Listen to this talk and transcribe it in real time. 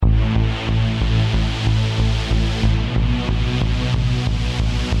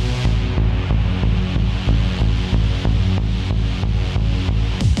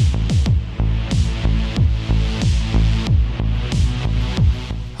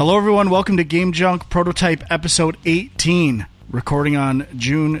Hello, everyone. Welcome to Game Junk Prototype Episode 18, recording on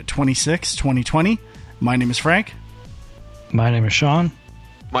June 26, 2020. My name is Frank. My name is Sean.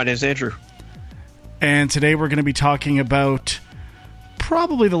 My name is Andrew. And today we're going to be talking about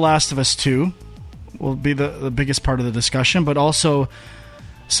probably The Last of Us 2. Will be the biggest part of the discussion, but also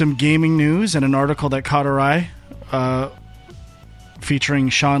some gaming news and an article that caught our eye featuring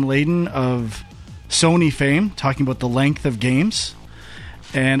Sean Layden of Sony fame, talking about the length of games.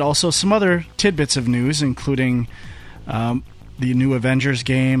 And also some other tidbits of news, including the new Avengers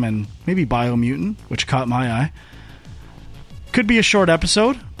game and maybe Biomutant, which caught my eye. Could be a short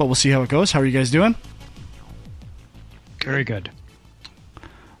episode, but we'll see how it goes. How are you guys doing? Very good.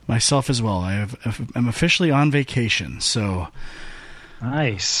 Myself as well. I'm officially on vacation, so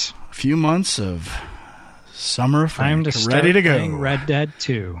nice. A few months of summer time to start ready to go. Playing Red Dead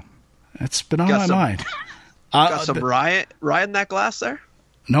 2. It's been on my mind. Got some rye in that glass there?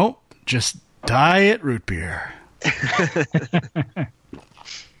 Nope, just diet root beer.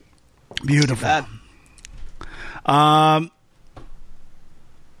 Beautiful.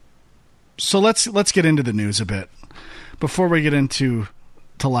 So let's get into the news a bit. Before we get into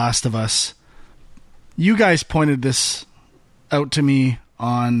The Last of Us, you guys pointed this out to me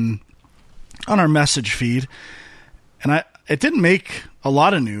on our message feed, and it didn't make a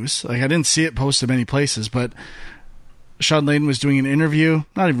lot of news. Like, I didn't see it posted many places, but Sean Layden was doing an interview,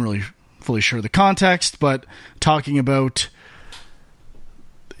 not even really fully sure of the context, but talking about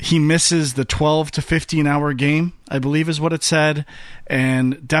he misses the 12 to 15 hour game, I believe is what it said,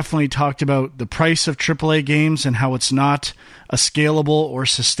 and definitely talked about the price of AAA games and how it's not a scalable or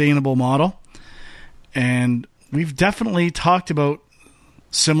sustainable model. And we've definitely talked about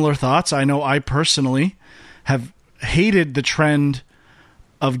similar thoughts. I know I personally have hated the trend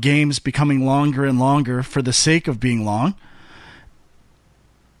of games becoming longer and longer for the sake of being long.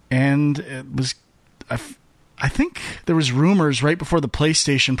 And it was, I think there was rumors right before the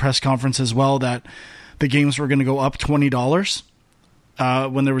PlayStation press conference as well that the games were going to go up $20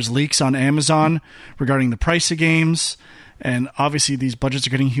 when there was leaks on Amazon regarding the price of games. And obviously these budgets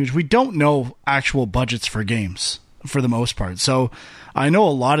are getting huge. We don't know actual budgets for games for the most part. So I know a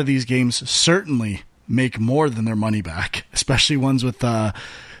lot of these games certainly make more than their money back, especially ones with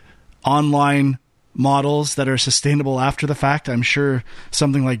online models that are sustainable after the fact. I'm sure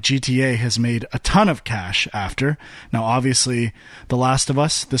something like GTA has made a ton of cash after. Now, obviously, The Last of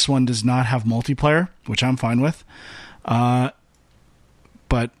Us, this one does not have multiplayer, which I'm fine with. But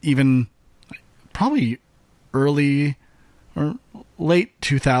even probably early or late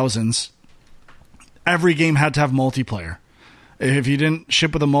 2000s, every game had to have multiplayer. If you didn't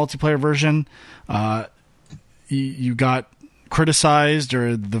ship with a multiplayer version, you got criticized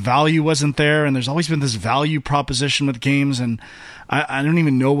or the value wasn't there, and there's always been this value proposition with games, and I don't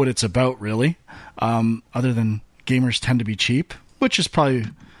even know what it's about, really, other than gamers tend to be cheap, which is probably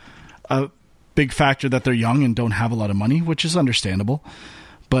a big factor that they're young and don't have a lot of money, which is understandable.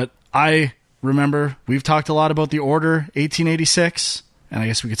 But I remember we've talked a lot about The Order 1886, and I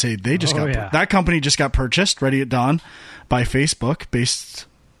guess we could say they just that company just got purchased, Ready at Dawn, by Facebook, based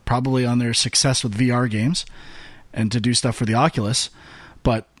probably on their success with VR games and to do stuff for the Oculus.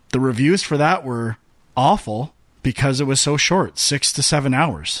 But the reviews for that were awful because it was so short, 6 to 7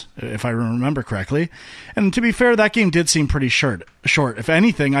 hours, if I remember correctly. And to be fair, that game did seem pretty short. If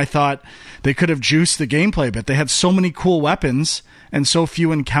anything, I thought they could have juiced the gameplay a bit. They had so many cool weapons and so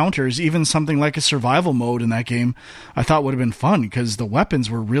few encounters. Even something like a survival mode in that game I thought would have been fun because the weapons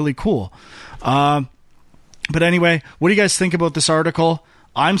were really cool. But anyway, what do you guys think about this article?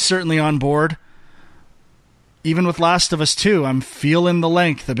 I'm certainly on board. Even with Last of Us 2, I'm feeling the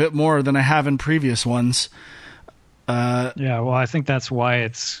length a bit more than I have in previous ones. Well, I think that's why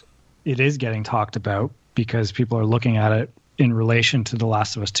it is getting talked about, because people are looking at it in relation to The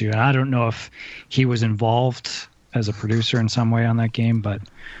Last of Us 2. And I don't know if he was involved as a producer in some way on that game, but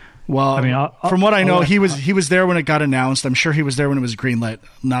well, I mean, from what I know, he was there when it got announced. I'm sure he was there when it was greenlit.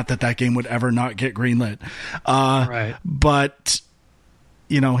 Not that game would ever not get greenlit. Right. But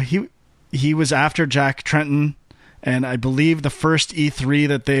you know, he was after Jack Tretton, and I believe the first E3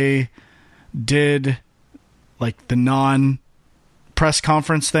 that they did, like the non-press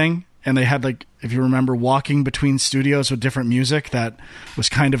conference thing, and they had, like, if you remember, walking between studios with different music, that was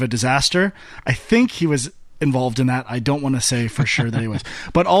kind of a disaster. I think he was involved in that. I don't want to say for sure that he was.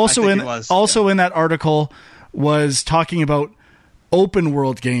 But also in that article was talking about open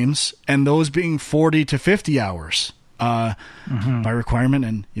world games and those being 40 to 50 hours by requirement.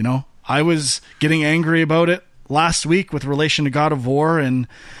 And, you know, I was getting angry about it last week with relation to God of War, and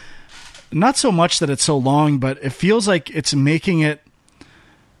not so much that it's so long, but it feels like it's making it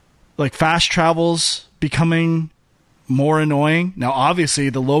like fast travel's becoming more annoying. Now, obviously,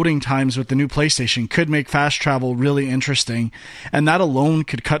 the loading times with the new PlayStation could make fast travel really interesting, and that alone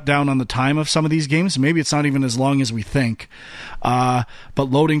could cut down on the time of some of these games. Maybe it's not even as long as we think, but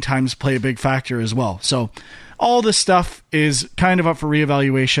loading times play a big factor as well. So all this stuff is kind of up for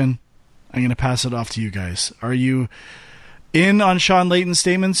reevaluation. I'm going to pass it off to you guys. Are you in on Sean Layton's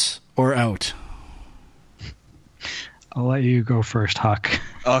statements or out? I'll let you go first, Huck.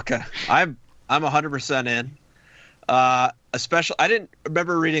 Okay. I'm 100% in. Especially, I didn't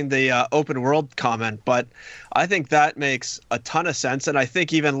remember reading the open world comment, but I think that makes a ton of sense. And I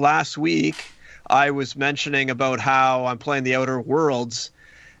think even last week I was mentioning about how I'm playing the Outer Worlds,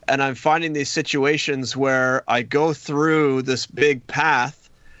 and I'm finding these situations where I go through this big path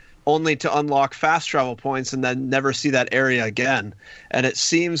only to unlock fast travel points and then never see that area again. And it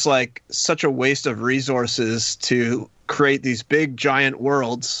seems like such a waste of resources to create these big giant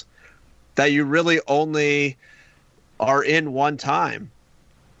worlds that you really only are in one time.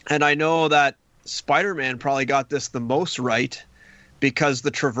 And I know that Spider-Man probably got this the most right, because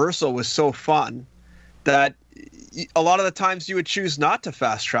the traversal was so fun that a lot of the times you would choose not to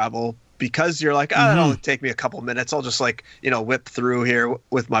fast travel because you're like, it'll take me a couple minutes. I'll just whip through here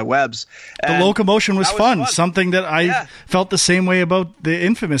with my webs. And the locomotion was fun. Something that I felt the same way about the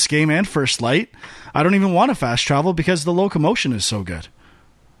Infamous game and First Light. I don't even want to fast travel because the locomotion is so good.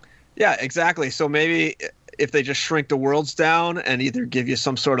 Yeah, exactly. So maybe if they just shrink the worlds down and either give you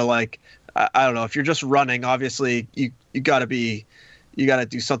some sort of I don't know, if you're just running, obviously you got to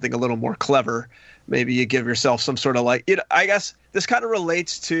do something a little more clever. Maybe you give yourself some sort of I guess this kind of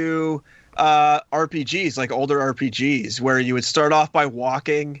relates to RPGs, like older RPGs, where you would start off by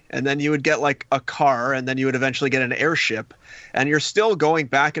walking and then you would get a car and then you would eventually get an airship, and you're still going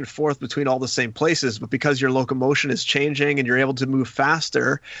back and forth between all the same places, but because your locomotion is changing and you're able to move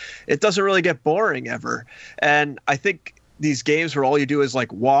faster, it doesn't really get boring ever. And I think these games where all you do is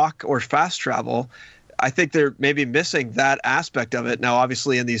walk or fast travel, I think they're maybe missing that aspect of it. Now,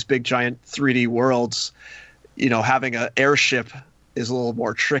 obviously in these big giant 3D worlds, having an airship is a little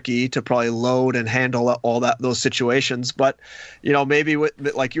more tricky to probably load and handle all those situations. But, maybe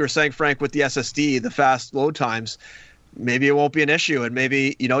like you were saying, Frank, with the SSD, the fast load times, maybe it won't be an issue. And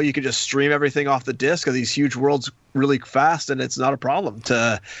maybe, you could just stream everything off the disc of these huge worlds really fast, and it's not a problem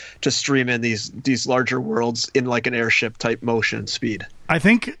to stream in these larger worlds in an airship type motion speed. I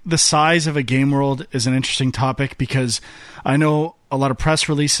think the size of a game world is an interesting topic, because I know a lot of press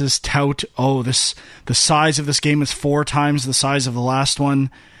releases tout, the size of this game is 4 times the size of the last one.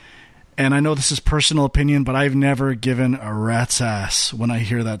 And I know this is personal opinion, but I've never given a rat's ass when I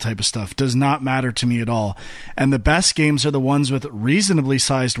hear that type of stuff. Does not matter to me at all. And the best games are the ones with reasonably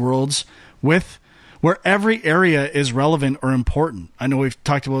sized worlds where every area is relevant or important. I know we've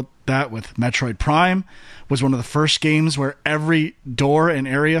talked about that with Metroid Prime. Was one of the first games where every door and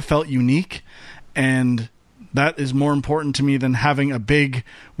area felt unique, and that is more important to me than having a big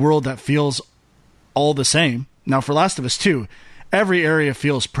world that feels all the same. Now, for Last of Us 2, every area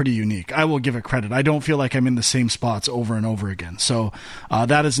feels pretty unique. I will give it credit. I don't feel like I'm in the same spots over and over again. So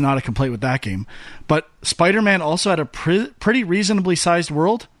that is not a complaint with that game. But Spider-Man also had a pretty reasonably sized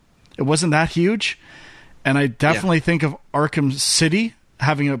world. It wasn't that huge. And I definitely think of Arkham City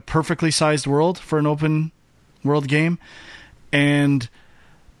having a perfectly sized world for an open world game. And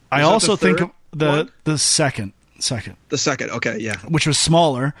I also think of the second. The second, okay, yeah. Which was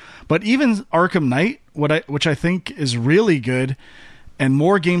smaller. But even Arkham Knight, which I think is really good, and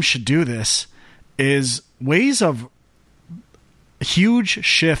more games should do this, is ways of huge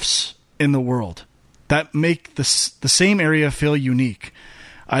shifts in the world that make the same area feel unique.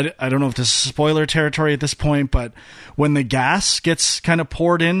 I don't know if this is spoiler territory at this point, but when the gas gets kind of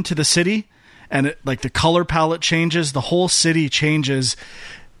poured into the city and the color palette changes, the whole city changes.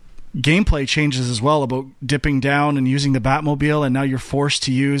 Gameplay changes as well, about dipping down and using the Batmobile, and now you're forced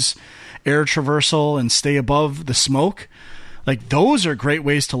to use air traversal and stay above the smoke. Those are great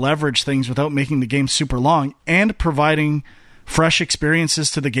ways to leverage things without making the game super long and providing fresh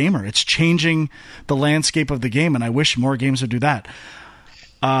experiences to the gamer. It's changing the landscape of the game, and I wish more games would do that.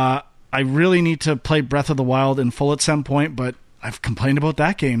 I really need to play Breath of the Wild in full at some point, but I've complained about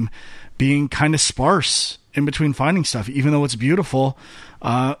that game being kind of sparse in between finding stuff, even though it's beautiful.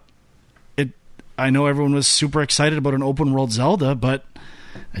 I know everyone was super excited about an open world Zelda, but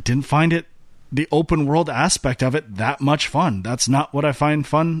I didn't find the open world aspect of it that much fun. That's not what I find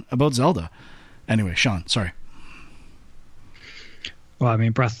fun about Zelda. Anyway, Sean, sorry. Well, I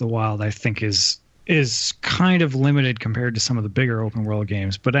mean, Breath of the Wild, I think is kind of limited compared to some of the bigger open world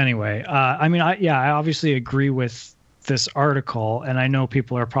games. But anyway, I obviously agree with this article, and I know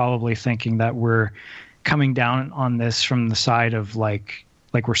people are probably thinking that we're coming down on this from the side of like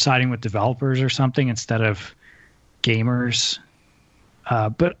we're siding with developers or something instead of gamers.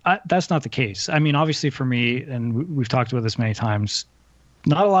 But that's not the case. I mean, obviously for me, and we've talked about this many times,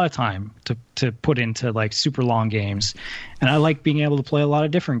 not a lot of time to put into like super long games. And I like being able to play a lot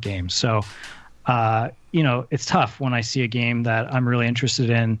of different games. So, it's tough when I see a game that I'm really interested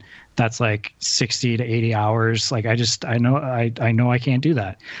in that's like 60 to 80 hours. Like I know I can't do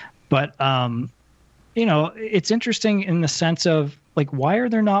that. But, it's interesting in the sense of like, why are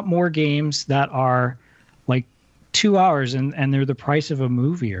there not more games that are like 2 hours and they're the price of a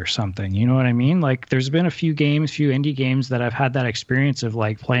movie or something? You know what I mean? Like there's been a few indie games that I've had that experience of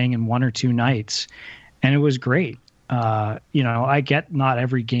like playing in 1 or 2 nights, and it was great. I get not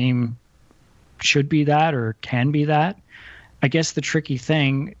every game should be that or can be that. I guess the tricky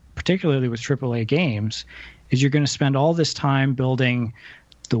thing, particularly with AAA games, is you're going to spend all this time building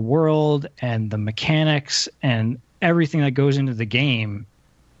the world and the mechanics and everything that goes into the game.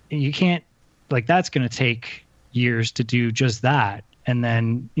 You can't, like, that's going to take years to do just that. And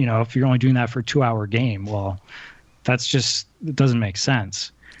then, if you're only doing that for a 2-hour game, well, it doesn't make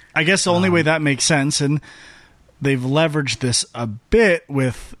sense. I guess the only way that makes sense, and they've leveraged this a bit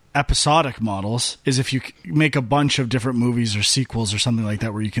with episodic models, is if you make a bunch of different movies or sequels or something like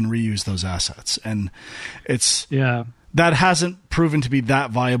that where you can reuse those assets. And that hasn't proven to be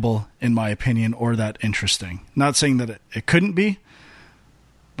that viable, in my opinion, or that interesting. Not saying that it couldn't be,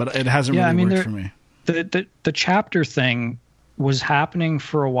 but it hasn't really worked for me. The chapter thing was happening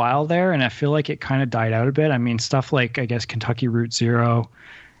for a while there, and I feel like it kind of died out a bit. I mean, stuff like, I guess, Kentucky Route Zero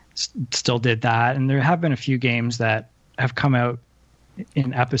still did that, and there have been a few games that have come out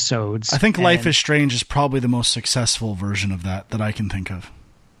in episodes. I think Life is Strange is probably the most successful version of that I can think of.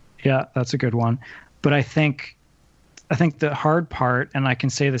 Yeah, that's a good one. But I think the hard part, and I can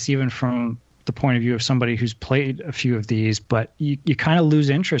say this even from the point of view of somebody who's played a few of these, but you kind of lose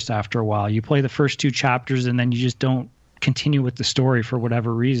interest after a while. You play the first 2 chapters and then you just don't continue with the story for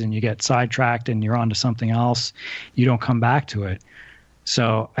whatever reason. You get sidetracked and you're on to something else. You don't come back to it.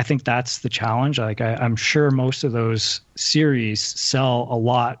 So I think that's the challenge. Like I'm sure most of those series sell a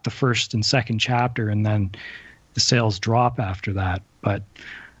lot the first and second chapter, and then the sales drop after that. But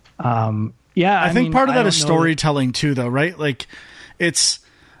I think part of that is storytelling too, though, right? Like it's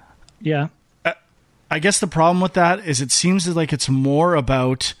I guess the problem with that is it seems like it's more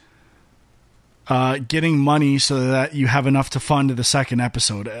about getting money so that you have enough to fund the second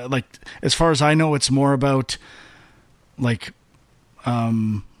episode. Like as far as I know, it's more about like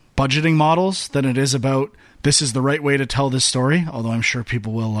budgeting models than it is about this is the right way to tell this story. Although I'm sure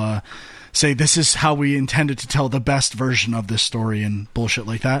people will say this is how we intended to tell the best version of this story and bullshit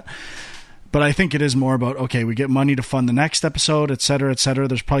like that. But I think it is more about, okay, we get money to fund the next episode, et cetera, et cetera.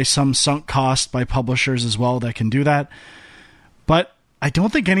 There's probably some sunk cost by publishers as well that can do that. But I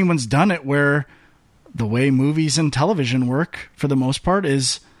don't think anyone's done it where the way movies and television work, for the most part,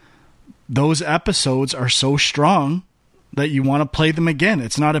 is those episodes are so strong that you want to play them again.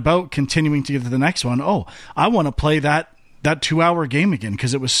 It's not about continuing to get to the next one. Oh, I want to play that 2-hour game again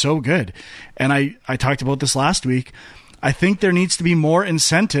because it was so good. And I talked about this last week. I think there needs to be more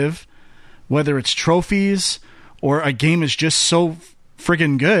incentive, whether it's trophies or a game is just so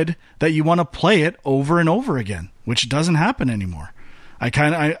friggin' good that you want to play it over and over again, which doesn't happen anymore. I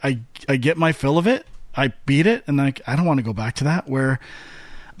get my fill of it. I beat it, and I don't want to go back to that, where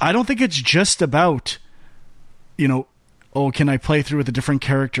I don't think it's just about, can I play through with a different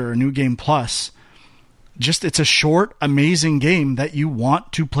character or New Game Plus? Just it's a short, amazing game that you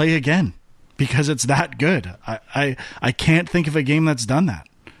want to play again because it's that good. I can't think of a game that's done that.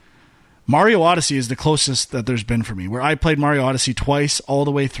 Mario Odyssey is the closest that there's been for me, where I played Mario Odyssey twice all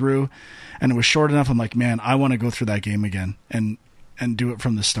the way through, and it was short enough. I'm like, man, I want to go through that game again and do it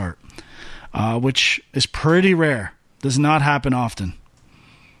from the start, which is pretty rare. Does not happen often.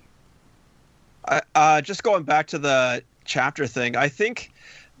 Just going back to the chapter thing, I think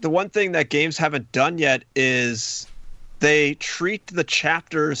the one thing that games haven't done yet is they treat the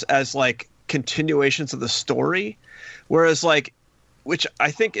chapters as like continuations of the story, whereas like, which I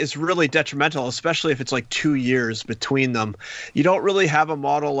think is really detrimental, especially if it's like 2 years between them. You don't really have a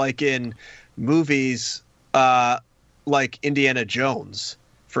model like in movies, like Indiana Jones,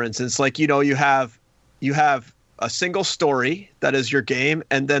 for instance. Like, you have a single story that is your game,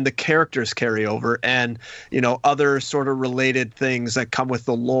 and then the characters carry over and, other sort of related things that come with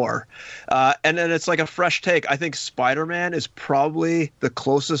the lore. And then it's like a fresh take. I think Spider-Man is probably the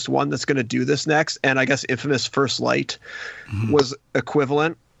closest one that's going to do this next. And I guess Infamous First Light was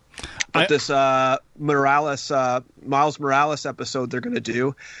equivalent. But this Miles Morales episode they're going to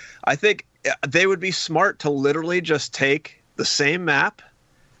do, I think they would be smart to literally just take the same map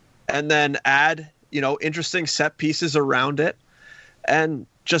and then add, interesting set pieces around it and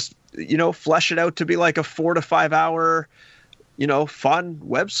just, flesh it out to be like a 4 to 5 hour, fun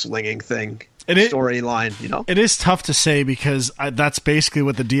web slinging thing. Storyline, It is tough to say because that's basically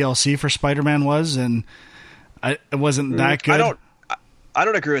what the DLC for Spider-Man was, and it wasn't that good. I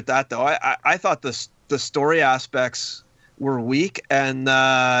don't agree with that though. I thought the story aspects were weak, and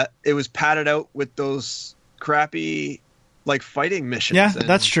it was padded out with those crappy like fighting missions. Yeah,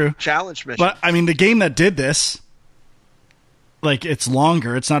 that's true. Challenge missions. But I mean, the game that did this, like, it's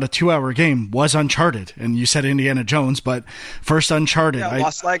longer. It's not a 2-hour game. Was Uncharted, and you said Indiana Jones, but first Uncharted. Yeah,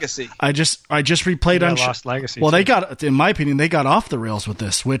 Lost Legacy. I just replayed Uncharted. Lost Legacy. Well, in my opinion, they got off the rails with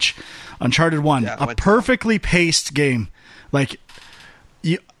this. Which Uncharted 1, a perfectly paced game. Like,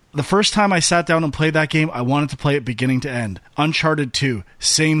 the first time I sat down and played that game, I wanted to play it beginning to end. Uncharted 2,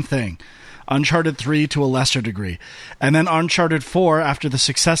 same thing. Uncharted 3 to a lesser degree. And then Uncharted 4, after the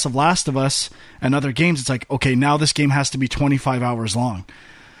success of Last of Us and other games, it's like, okay, now this game has to be 25 hours long.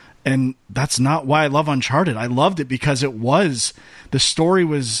 And that's not why I love Uncharted. I loved it because the story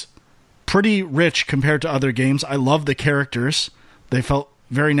was pretty rich compared to other games. I loved the characters. They felt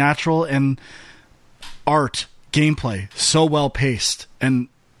very natural, and art, gameplay, so well paced. And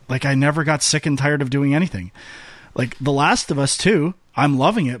like, I never got sick and tired of doing anything. Like The Last of Us 2, I'm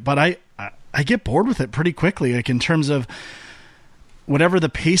loving it, but I get bored with it pretty quickly. Like, in terms of whatever the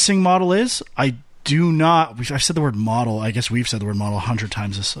pacing model is, I do not. I've said the word model. I guess we've said the word model 100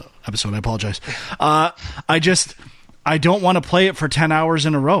 times this episode. I apologize. I don't want to play it for 10 hours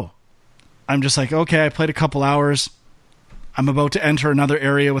in a row. I'm just like, okay, I played a couple hours. I'm about to enter another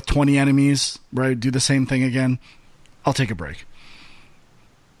area with 20 enemies where I do the same thing again. I'll take a break.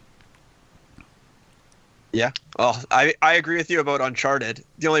 Yeah, well, I agree with you about Uncharted.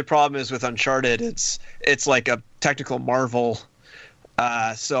 The only problem is with Uncharted, it's like a technical marvel,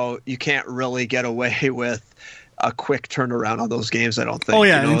 so you can't really get away with a quick turnaround on those games, I don't think. Oh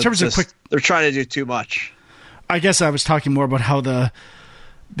yeah, in terms of quick, they're trying to do too much. I guess I was talking more about how the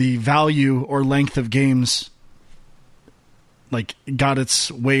value or length of games like got its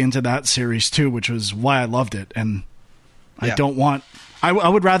way into that series too, which was why I loved it. And I don't want. I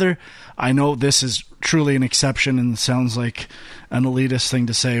would rather. I know this is truly an exception and sounds like an elitist thing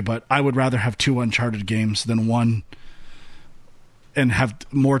to say, but I would rather have 2 Uncharted games than one, and have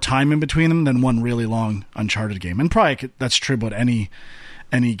more time in between them than one really long Uncharted game. And probably that's true about any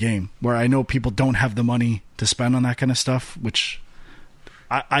game, where I know people don't have the money to spend on that kind of stuff, which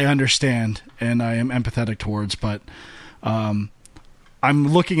I understand and I am empathetic towards, but I'm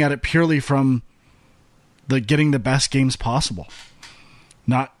looking at it purely from the getting the best games possible.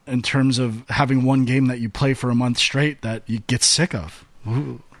 Not in terms of having one game that you play for a month straight that you get sick of.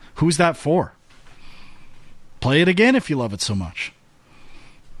 Who's that for? Play it again if you love it so much.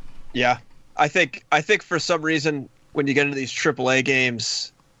 Yeah, I think for some reason when you get into these AAA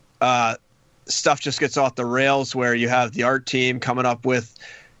games, stuff just gets off the rails, where you have the art team coming up with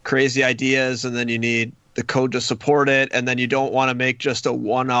crazy ideas, and then you need the code to support it, and then you don't want to make just a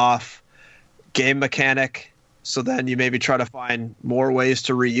one-off game mechanic. So then you maybe try to find more ways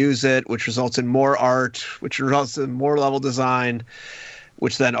to reuse it, which results in more art, which results in more level design,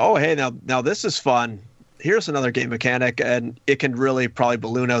 which then, oh, hey, now this is fun. Here's another game mechanic, and it can really probably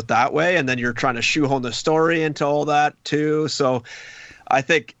balloon out that way. And then you're trying to shoehorn the story into all that too. So I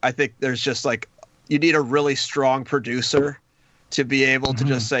think there's just like, you need a really strong producer to be able to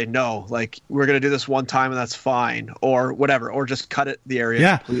just say, no, like, we're going to do this one time and that's fine, or whatever, or just cut the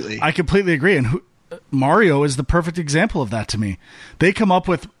area completely. I completely agree. And Mario is the perfect example of that to me. They come up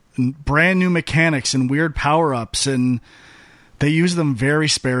with brand new mechanics and weird power-ups, and they use them very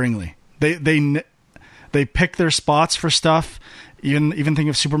sparingly. They pick their spots for stuff. Even think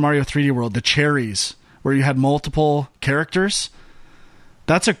of Super Mario 3D World, the cherries, where you had multiple characters.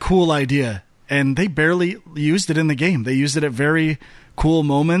 That's a cool idea, and they barely used it in the game. They used it at very cool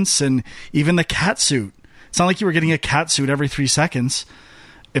moments, and even the cat suit. It's not like you were getting a cat suit every 3 seconds.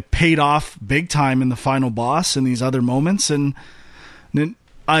 It paid off big time in the final boss and these other moments, and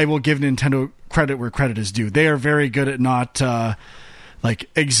I will give Nintendo credit where credit is due. They are very good at not like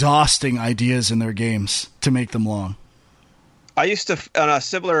exhausting ideas in their games to make them long. I used to, on a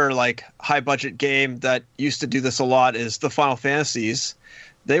similar like high budget game that used to do this a lot, is the Final Fantasies.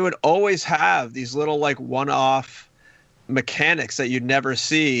 They would always have these little like one-off mechanics that you'd never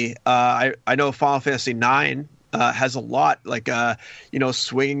see. I know Final Fantasy 9 has a lot, like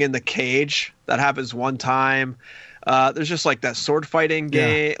swinging in the cage. That happens one time. There's just like that sword fighting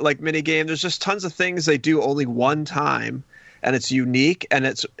game, like mini game. There's just tons of things they do only one time, and it's unique and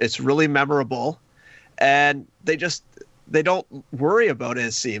it's really memorable, and they don't worry about it,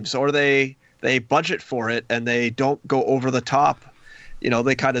 it seems, or they budget for it and they don't go over the top.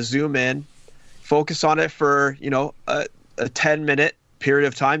 They kind of zoom in, focus on it for a 10-minute period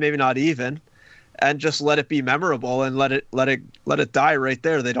of time, maybe not even, and just let it be memorable and let it die right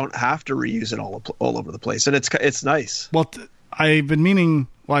there. They don't have to reuse it all over the place, and it's nice. Well, I've been meaning.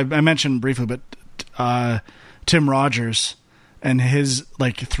 Well, I mentioned briefly, but Tim Rogers and his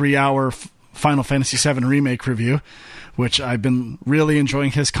 3-hour Final Fantasy VII Remake review, which I've been really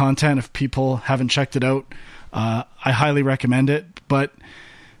enjoying his content. If people haven't checked it out, I highly recommend it. But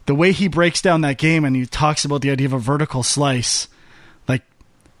the way he breaks down that game and he talks about the idea of a vertical slice,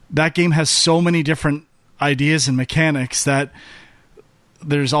 that game has so many different ideas and mechanics that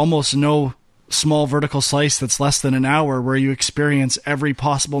there's almost no small vertical slice that's less than an hour where you experience every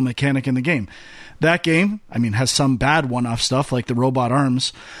possible mechanic in the game. That game, has some bad one-off stuff like the robot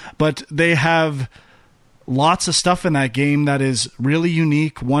arms, but they have lots of stuff in that game that is really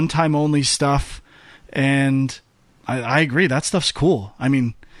unique, one-time only stuff, and I agree, that stuff's cool.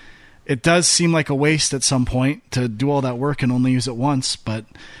 It does seem like a waste at some point to do all that work and only use it once, but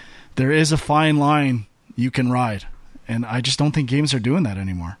there is a fine line you can ride, and I just don't think games are doing that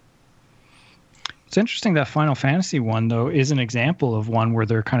anymore. It's interesting that Final Fantasy one, though, is an example of one where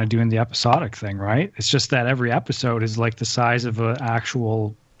they're kind of doing the episodic thing, right? It's just that every episode is like the size of an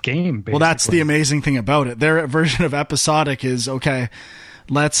actual game, basically. Well, that's the amazing thing about it. Their version of episodic is, okay,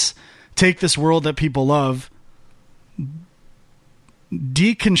 let's take this world that people love,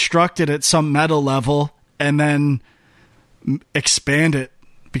 deconstruct it at some meta level, and then expand it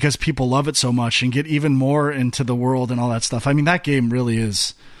because people love it so much and get even more into the world and all that stuff. that game really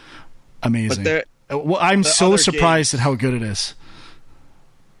is amazing. I'm so surprised at how good it is.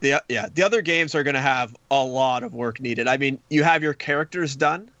 The other games are going to have a lot of work needed. You have your characters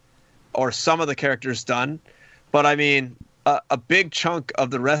done, or some of the characters done, but a big chunk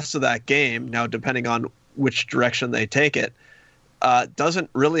of the rest of that game, now depending on which direction they take it, doesn't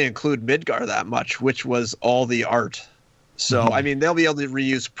really include Midgar that much, which was all the art. So, they'll be able to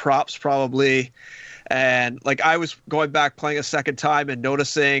reuse props probably. And I was going back playing a second time and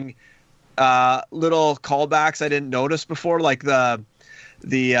noticing little callbacks I didn't notice before, like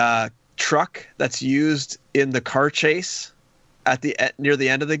the truck that's used in the car chase near the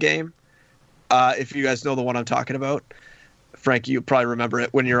end of the game. If you guys know the one I'm talking about, Frank, you probably remember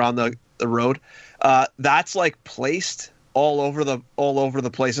it when you're on the road. That's placed all over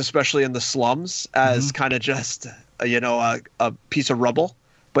the place, especially in the slums, as kind of just a piece of rubble,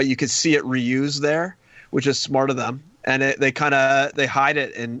 but you could see it reused there, which is smart of them. And they hide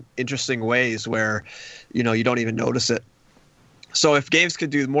it in interesting ways where you don't even notice it. So if games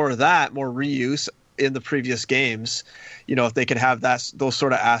could do more of that, more reuse in the previous games, if they could have those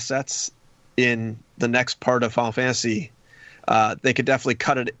sort of assets in the next part of Final Fantasy, they could definitely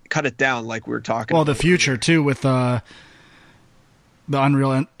cut it down, like we were talking. Well, about the future too, with the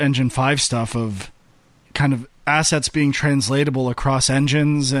Unreal Engine 5 stuff of kind of assets being translatable across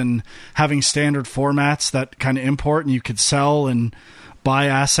engines and having standard formats that kind of import, and you could sell and buy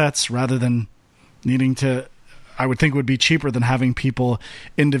assets rather than needing to. I would think it would be cheaper than having people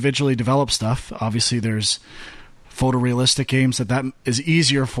individually develop stuff. Obviously, there's photorealistic games that is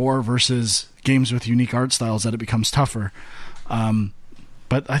easier for versus games with unique art styles that it becomes tougher.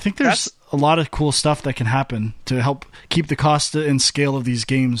 But I think there's a lot of cool stuff that can happen to help keep the cost and scale of these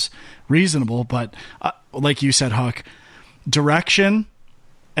games reasonable. But like you said, Huck, direction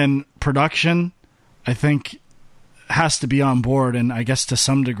and production, I think, has to be on board. And I guess to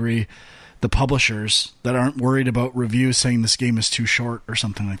some degree, the publishers that aren't worried about reviews saying this game is too short or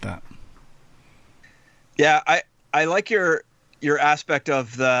something like that. Yeah, I like your aspect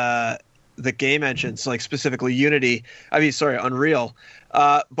of the game engines, specifically Unity. Unreal.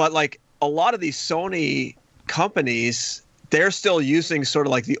 But a lot of these Sony companies, they're still using sort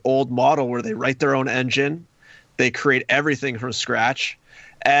of the old model where they write their own engine, they create everything from scratch,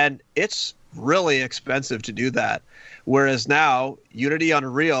 and it's really expensive to do that. Whereas now Unity,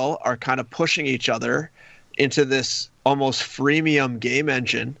 Unreal are kind of pushing each other into this almost freemium game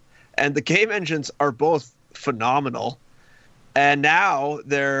engine, and the game engines are both phenomenal. And now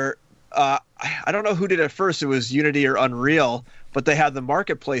they're I don't know who did it first. It was Unity or Unreal, but they had the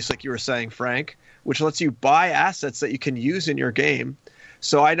marketplace, like you were saying, Frank, which lets you buy assets that you can use in your game.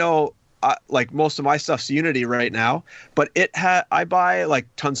 So I know, most of my stuff's Unity right now, but I buy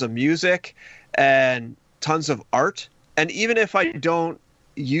tons of music and tons of art, and even if I don't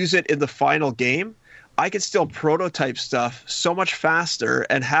use it in the final game, I could still prototype stuff so much faster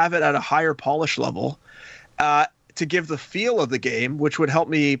and have it at a higher polish level to give the feel of the game, which would help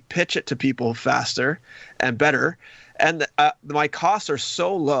me pitch it to people faster and better. And my costs are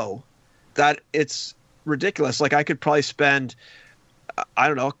so low that it's ridiculous. Like I could probably spend, I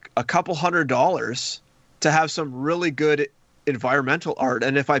don't know, a couple $100 to have some really good environmental art.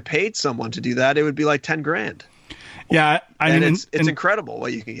 And if I paid someone to do that, it would be like 10 grand. Yeah. I mean, it's incredible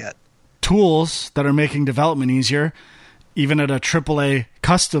what you can get. Tools that are making development easier, even at a AAA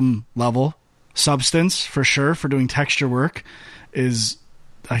custom level. Substance, for sure, for doing texture work is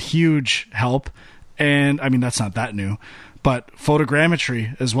a huge help. And I mean, that's not that new, but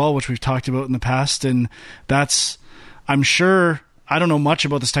photogrammetry as well, which we've talked about in the past. And that's, I'm sure, I don't know much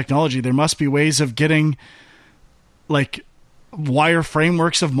about this technology. There must be ways of getting like wire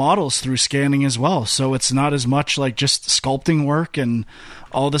frameworks of models through scanning as well. So it's not as much like just sculpting work and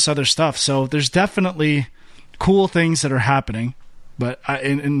all this other stuff. So there's definitely cool things that are happening. But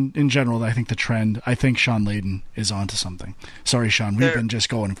in general, I think the trend, I think Shawn Layden is onto something. Sorry, Shawn, we've been just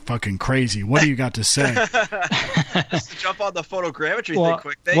going fucking crazy. What do you got to say? Just to jump on the photogrammetry thing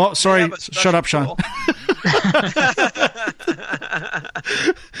quick. Sorry, shut up, Shawn.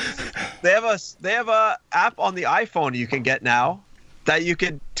 They have a app on the iPhone you can get now that you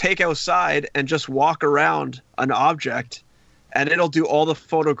can take outside and just walk around an object, and it'll do all the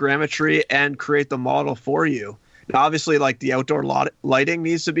photogrammetry and create the model for you. Now, obviously, like the outdoor lighting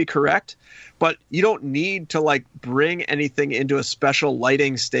needs to be correct, but you don't need to like bring anything into a special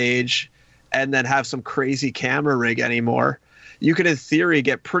lighting stage and then have some crazy camera rig anymore. You can, in theory,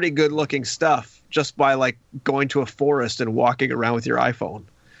 get pretty good looking stuff just by like going to a forest and walking around with your iPhone,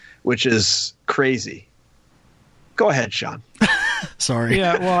 which is crazy. Go ahead, Shawn. Sorry.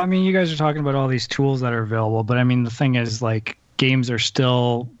 Yeah, well, I mean, you guys are talking about all these tools that are available, but I mean, the thing is, like, games are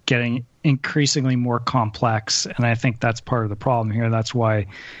still getting increasingly more complex, and I think that's part of the problem here. That's why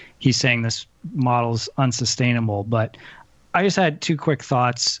he's saying this model's unsustainable. But I just had two quick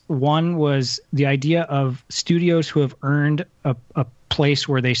thoughts. One was the idea of studios who have earned a place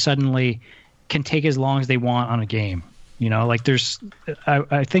where they suddenly can take as long as they want on a game. You know, like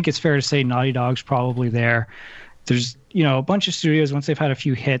I think it's fair to say Naughty Dog's probably there. There's, you know, a bunch of studios, once they've had a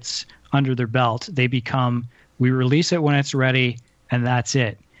few hits under their belt, they become, we release it when it's ready, and that's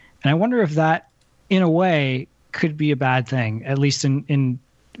it. And I wonder if that, in a way, could be a bad thing, at least in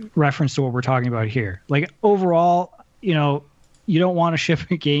reference to what we're talking about here. Like, overall, you know, you don't want to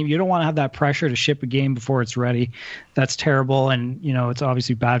ship a game. You don't want to have that pressure to ship a game before it's ready. That's terrible. And, you know, it's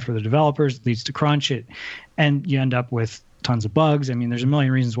obviously bad for the developers. It leads to crunch. And you end up with tons of bugs. I mean, there's a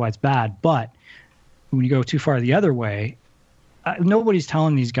million reasons why it's bad. But when you go too far the other way, nobody's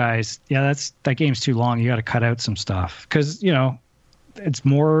telling these guys, yeah, that game's too long. You got to cut out some stuff because, you know, it's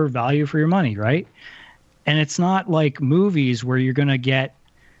more value for your money, right? And it's not like movies where you're going to get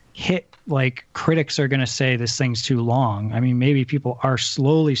hit, like critics are going to say this thing's too long. I mean, maybe people are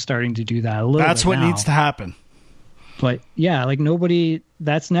slowly starting to do that a little bit. That's what needs to happen. But yeah, like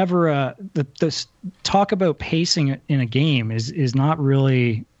that's never the talk about pacing in a game is not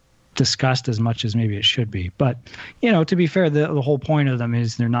really discussed as much as maybe it should be. But, you know, to be fair, the whole point of them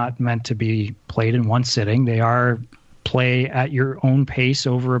is they're not meant to be played in one sitting. They are play at your own pace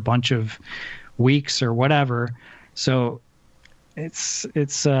over a bunch of weeks or whatever. So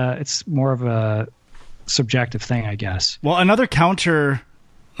it's more of a subjective thing, I guess. Well, another counter,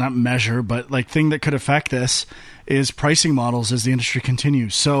 not measure, but like thing that could affect this is pricing models as the industry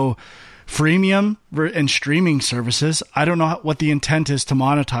continues. So freemium and streaming services, I don't know what the intent is to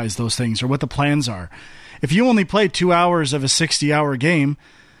monetize those things or what the plans are. If you only play 2 hours of a 60-hour game,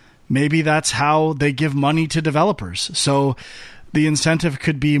 maybe that's how they give money to developers. So the incentive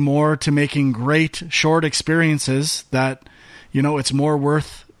could be more to making great short experiences that, you know, it's more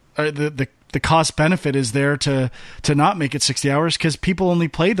worth the cost benefit is there to not make it 60 hours because people only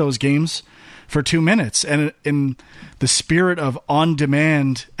play those games for 2 minutes. And in the spirit of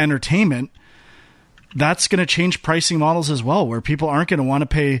on-demand entertainment, that's going to change pricing models as well, where people aren't going to want to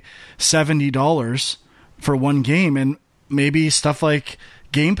pay $70 for one game. And maybe stuff like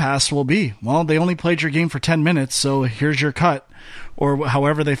Game Pass will be, well, they only played your game for 10 minutes, so here's your cut. Or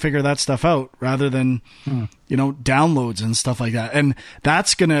however they figure that stuff out, rather than, you know, downloads and stuff like that. And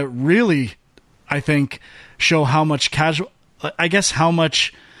that's going to really, I think, show how much how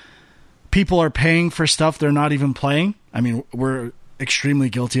much people are paying for stuff they're not even playing. I mean, we're extremely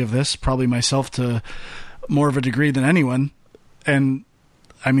guilty of this, probably myself to more of a degree than anyone. And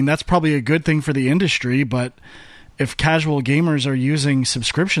I mean, that's probably a good thing for the industry, but if casual gamers are using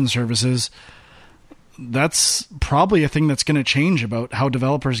subscription services, that's probably a thing that's going to change about how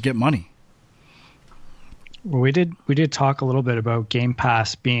developers get money. Well, we did talk a little bit about Game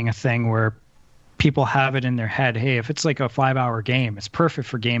Pass being a thing where people have it in their head, hey, if it's like a 5-hour game, it's perfect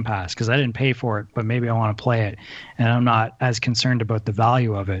for Game Pass because I didn't pay for it, but maybe I want to play it, and I'm not as concerned about the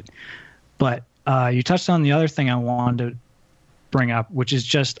value of it. But you touched on the other thing I wanted to bring up, which is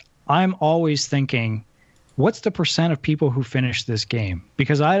just I'm always thinking, what's the percent of people who finish this game?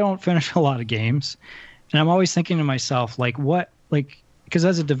 Because I don't finish a lot of games, and I'm always thinking to myself, because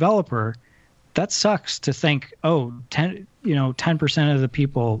as a developer, that sucks to think, 10% of the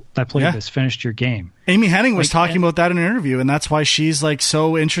people that played this finished your game. Amy Hennig was talking about that in an interview, and that's why she's like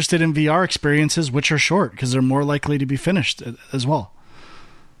so interested in VR experiences, which are short, because they're more likely to be finished as well.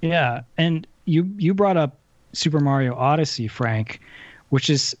 Yeah, and you brought up Super Mario Odyssey, Frank, which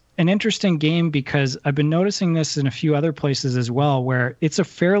is an interesting game because I've been noticing this in a few other places as well, where it's a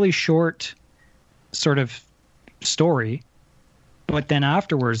fairly short sort of story, but then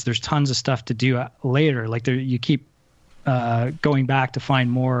afterwards there's tons of stuff to do later. Like you keep going back to find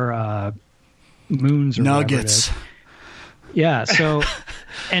more moons or nuggets. Yeah. So,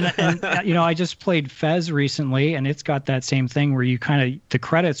 and I just played Fez recently, and it's got that same thing where you the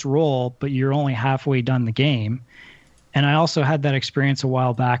credits roll, but you're only halfway done the game. And I also had that experience a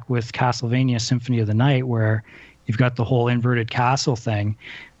while back with Castlevania Symphony of the Night, where you've got the whole inverted castle thing,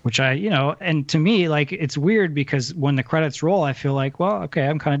 which and to me, like, it's weird because when the credits roll, I feel like, well, okay,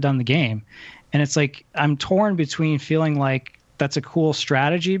 I'm kind of done the game. And it's like, I'm torn between feeling like that's a cool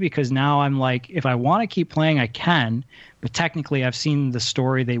strategy because now I'm like, if I want to keep playing, I can, but technically I've seen the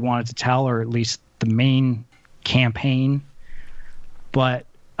story they wanted to tell, or at least the main campaign. But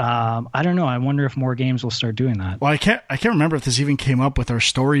I don't know. I wonder if more games will start doing that. Well, I can't remember if this even came up with our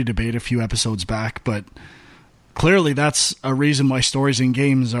story debate a few episodes back, but clearly that's a reason why stories in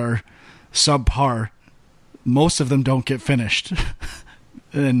games are subpar. Most of them don't get finished.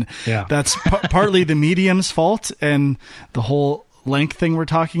 And that's partly the medium's fault and the whole length thing we're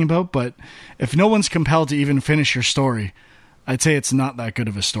talking about. But if no one's compelled to even finish your story, I'd say it's not that good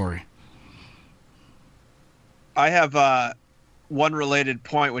of a story. I have one related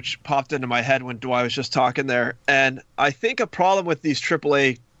point which popped into my head when Dwight was just talking there. And I think a problem with these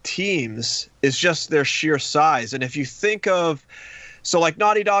AAA teams is just their sheer size. And if you think of, so like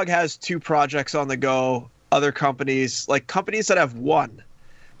Naughty Dog has 2 projects on the go, other companies, like companies that have 1,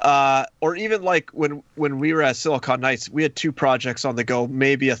 or even like when we were at Silicon Knights, we had 2 projects on the go,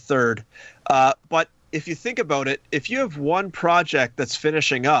 maybe a third. But if you think about it, if you have 1 project that's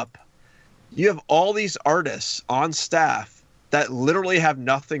finishing up, you have all these artists on staff that literally have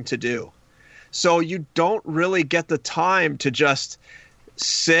nothing to do. So you don't really get the time to just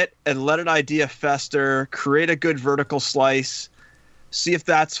sit and let an idea fester, create a good vertical slice, see if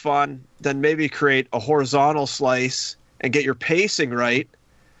that's fun, then maybe create a horizontal slice and get your pacing right,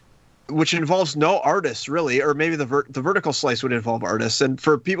 which involves no artists really, or maybe the vertical slice would involve artists. And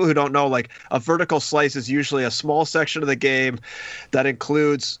for people who don't know, like, a vertical slice is usually a small section of the game that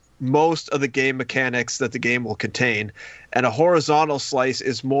includes most of the game mechanics that the game will contain, and a horizontal slice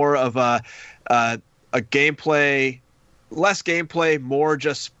is more of a gameplay, less gameplay, more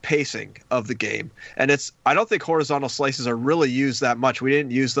just pacing of the game. And I don't think horizontal slices are really used that much. We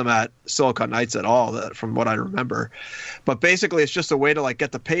didn't use them at Silicon Knights at all, from what I remember. But basically, it's just a way to like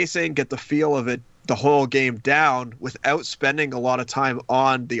get the pacing, get the feel of it, the whole game down without spending a lot of time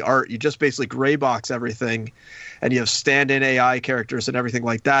on the art. You just basically gray box everything, and you have stand-in AI characters and everything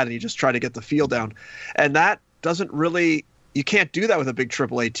like that, and you just try to get the feel down. And that doesn't really, you can't do that with a big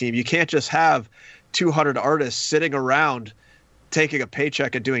AAA team. You can't just have 200 artists sitting around taking a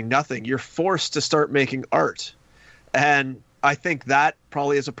paycheck and doing nothing. You're forced to start making art. And I think that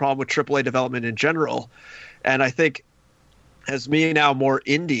probably is a problem with AAA development in general. And I think, as me now more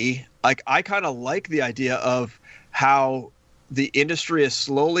indie, like, I kind of like the idea of how the industry is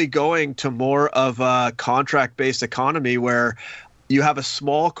slowly going to more of a contract-based economy where you have a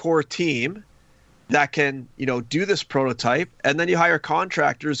small core team that can, do this prototype, and then you hire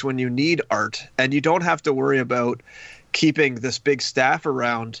contractors when you need art, and you don't have to worry about keeping this big staff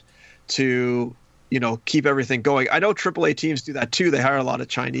around to, keep everything going. I know AAA teams do that too. They hire a lot of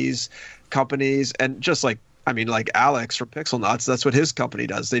Chinese companies, and just like Alex from Pixel Nuts, that's what his company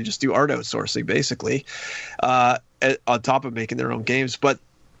does. They just do art outsourcing, basically, on top of making their own games. But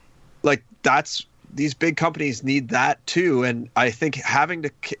like, these big companies need that too. And I think having to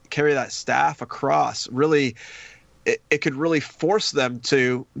carry that staff across really, it could really force them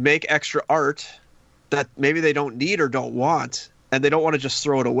to make extra art that maybe they don't need or don't want, and they don't want to just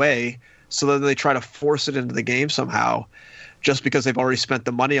throw it away. So then they try to force it into the game somehow just because they've already spent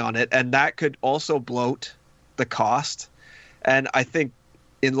the money on it. And that could also bloat the cost. And I think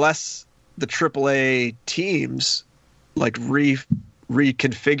unless the AAA teams like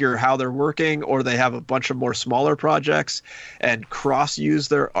reconfigure how they're working, or they have a bunch of more smaller projects and cross use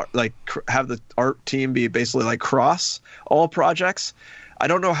their have the art team be basically like cross all projects. I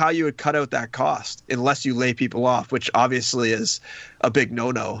don't know how you would cut out that cost unless you lay people off, which obviously is a big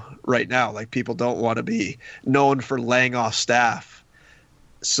no-no right now. Like, people don't want to be known for laying off staff.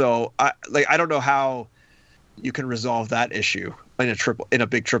 So I don't know how you can resolve that issue in a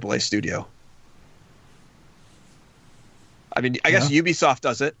big AAA studio. I mean, I guess Ubisoft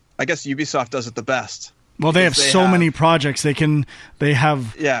does it. I guess Ubisoft does it the best. Well, they have so many projects. They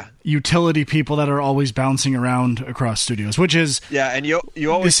have utility people that are always bouncing around across studios, which is and you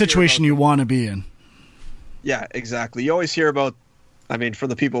always the situation you want to be in. Yeah, exactly. You always hear about, I mean, from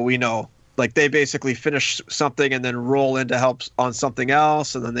the people we know, like, they basically finish something and then roll in to help on something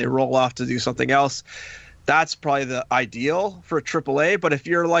else, and then they roll off to do something else. That's probably the ideal for a AAA. But if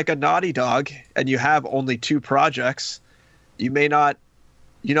you're like a Naughty Dog and you have only 2 projects, you may not,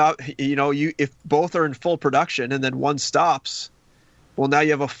 if both are in full production and then one stops, well, now you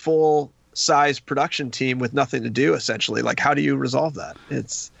have a full size production team with nothing to do, essentially. Like, how do you resolve that?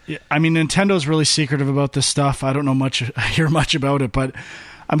 I mean, Nintendo's really secretive about this stuff. I don't know hear much about it, but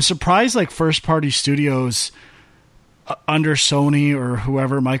I'm surprised like first party studios under Sony or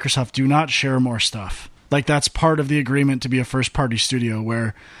whoever, Microsoft, do not share more stuff. Like, that's part of the agreement to be a first party studio,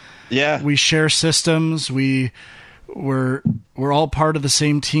 where we share systems, we're all part of the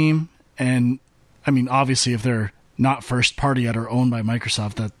same team. And I mean, obviously, if they're not first party yet or owned by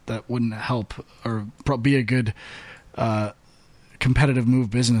Microsoft, that wouldn't help or be a good competitive move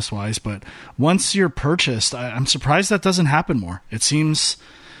business wise. But once you're purchased, I'm surprised that doesn't happen more. It seems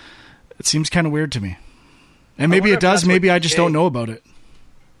kind of weird to me. And maybe it does. Maybe I just don't know about it.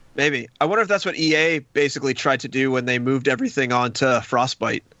 Maybe. I wonder if that's what EA basically tried to do when they moved everything onto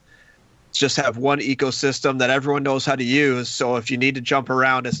Frostbite. Just have one ecosystem that everyone knows how to use. So if you need to jump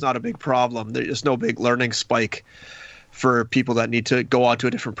around, it's not a big problem. There's no big learning spike for people that need to go on to a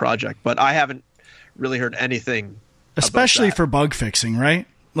different project. But I haven't really heard anything. Especially for bug fixing, right?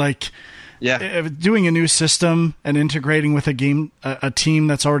 Like, doing a new system and integrating with a team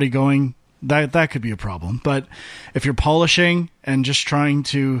that's already going, that could be a problem. But if you're polishing and just trying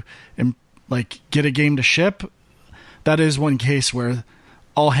to get a game to ship, that is one case where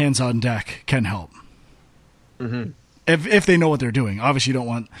all hands on deck can help. Mm-hmm. If they know what they're doing. Obviously, you don't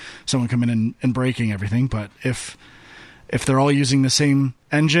want someone coming in and breaking everything, but if they're all using the same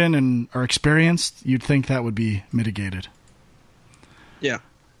engine and are experienced, you'd think that would be mitigated. Yeah.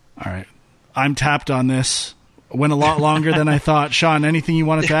 All right. I'm tapped on this. Went a lot longer than I thought. Sean, anything you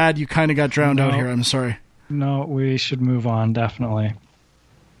wanted to add? You kind of got drowned out here. I'm sorry. No, we should move on, definitely.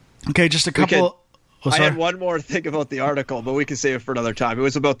 Okay, just a couple... I had one more thing about the article, but we can save it for another time. It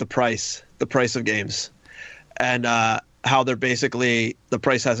was about the price of games, and how they're basically, the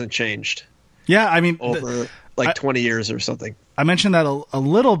price hasn't changed. Yeah, I mean, over 20 years or something. I mentioned that a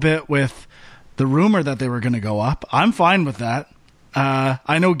little bit with the rumor that they were going to go up. I'm fine with that.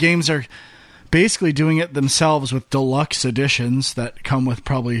 I know games are basically doing it themselves with deluxe editions that come with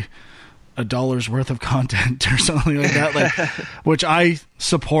probably $1 worth of content or something like that, which I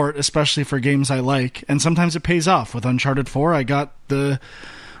support, especially for games I like. And sometimes it pays off. With Uncharted 4, I got the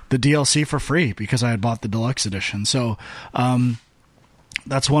DLC for free because I had bought the deluxe edition. So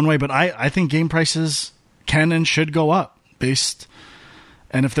that's one way. But I think game prices can and should go up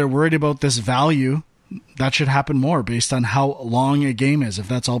and if they're worried about this value, that should happen more based on how long a game is, if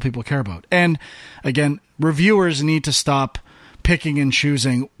that's all people care about. And again, reviewers need to stop picking and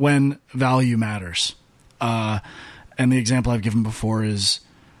choosing when value matters. And the example I've given before is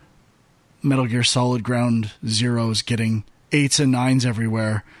Metal Gear Solid Ground Zeroes getting 8s and 9s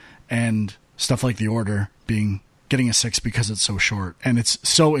everywhere, and stuff like The Order getting a 6 because it's so short. And it's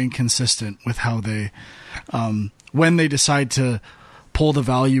so inconsistent with how they, when they decide to pull the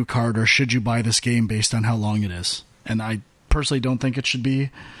value card, or should you buy this game based on how long it is. And I personally don't think it should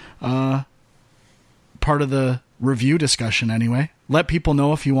be part of the review discussion anyway. Let people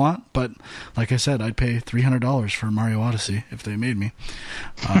know if you want, but like I said, I'd pay $300 for Mario Odyssey if they made me.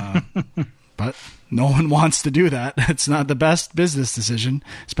 But no one wants to do that. It's not the best business decision,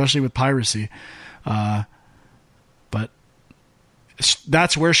 especially with piracy. But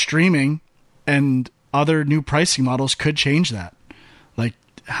that's where streaming and other new pricing models could change that. Like,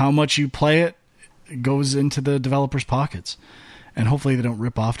 how much you play it goes into the developers' pockets. And hopefully they don't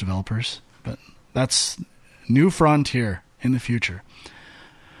rip off developers. But that's new frontier in the future.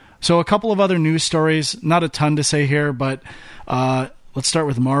 So a couple of other news stories, not a ton to say here, but let's start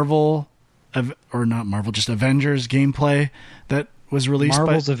with Avengers gameplay that was released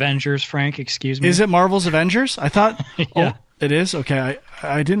Marvel's Avengers, Frank, excuse me. Is it Marvel's Avengers? I thought yeah. Oh, it is? Okay.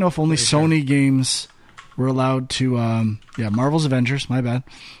 I didn't know if only Sony games were allowed to Marvel's Avengers, my bad.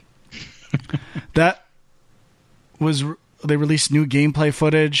 That was they released new gameplay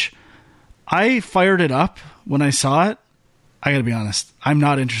footage. I fired it up when I saw it. I got to be honest, I'm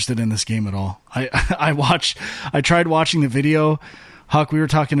not interested in this game at all. I tried watching the video. Huck, we were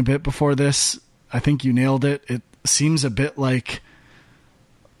talking a bit before this. I think you nailed it. It seems a bit like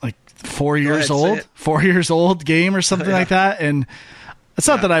 4 years old, 4 years old game or something like that. And it's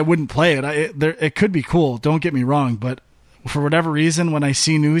not that I wouldn't play it. It could be cool. Don't get me wrong. But for whatever reason, when I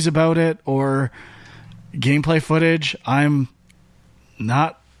see news about it or gameplay footage, I'm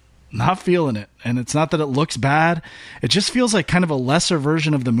not feeling it. And it's not that it looks bad. It just feels like kind of a lesser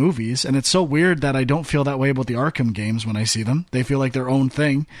version of the movies. And it's so weird that I don't feel that way about the Arkham games when I see them. They feel like their own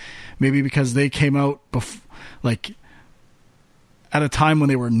thing. Maybe because they came out at a time when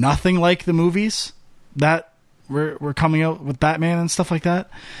they were nothing like the movies that were coming out with Batman and stuff like that.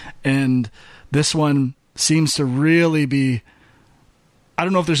 And this one seems to really be... I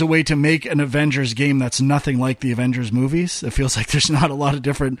don't know if there's a way to make an Avengers game that's nothing like the Avengers movies. It feels like there's not a lot of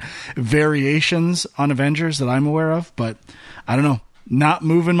different variations on Avengers that I'm aware of, but I don't know. Not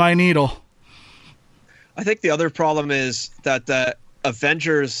moving my needle. I think the other problem is that the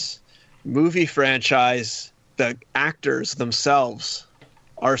Avengers movie franchise, the actors themselves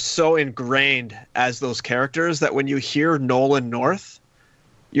are so ingrained as those characters that when you hear Nolan North,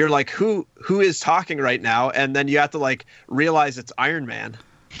 you're like, who is talking right now? And then you have to realize it's Iron Man.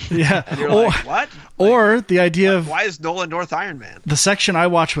 Yeah. And you're like, what? Or the idea of... Why is Nolan North Iron Man? The section I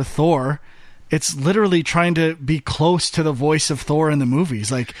watch with Thor, it's literally trying to be close to the voice of Thor in the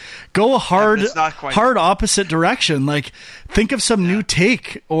movies. Go a hard opposite direction. Think of some new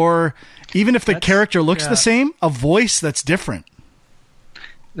take, or even if the character looks the same, a voice that's different.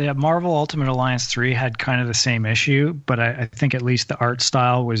 Yeah, Marvel Ultimate Alliance 3 had kind of the same issue, but I think at least the art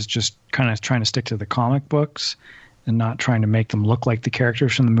style was just kind of trying to stick to the comic books and not trying to make them look like the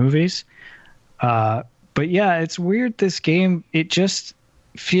characters from the movies. But yeah, it's weird, this game. It just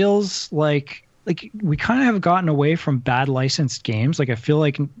feels like we kind of have gotten away from bad licensed games. I feel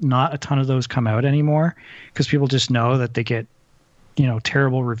like not a ton of those come out anymore because people just know that they get,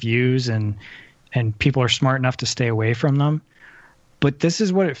 terrible reviews and people are smart enough to stay away from them. But this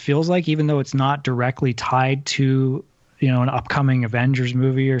is what it feels like, even though it's not directly tied to, an upcoming Avengers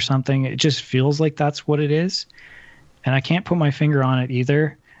movie or something. It just feels like that's what it is. And I can't put my finger on it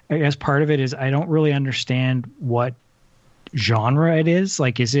either. I guess part of it is I don't really understand what genre it is.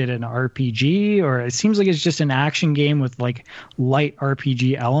 Is it an RPG, or it seems like it's just an action game with light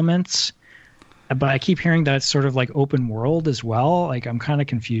RPG elements? But I keep hearing that it's sort of open world as well. I'm kind of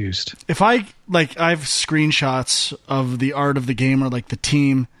confused. If I have screenshots of the art of the game or the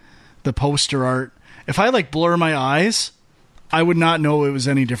team, the poster art. If I blur my eyes, I would not know it was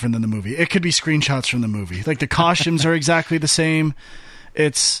any different than the movie. It could be screenshots from the movie. The costumes are exactly the same.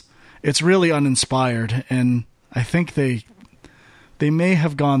 It's really uninspired, and I think they may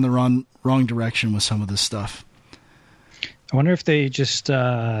have gone the wrong direction with some of this stuff. I wonder if they just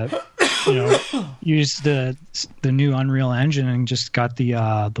use the new Unreal Engine and just got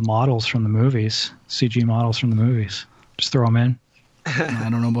the models from the movies, CG models from the movies. Just throw them in. I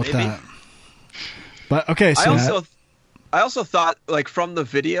don't know about that. But okay, so I also thought from the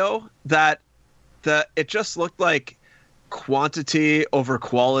video that it just looked like quantity over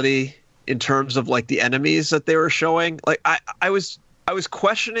quality in terms of the enemies that they were showing. I was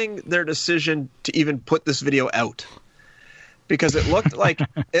questioning their decision to even put this video out. Because it looked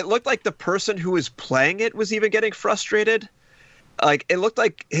like the person who was playing it was even getting frustrated. It looked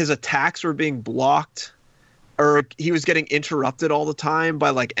like his attacks were being blocked, or he was getting interrupted all the time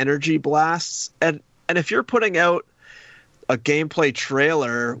by energy blasts. And if you're putting out a gameplay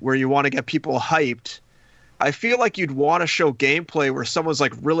trailer where you want to get people hyped, I feel like you'd want to show gameplay where someone's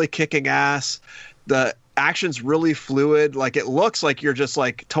really kicking ass. The action's really fluid. It looks like you're just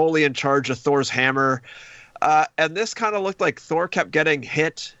totally in charge of Thor's hammer. And this kind of looked like Thor kept getting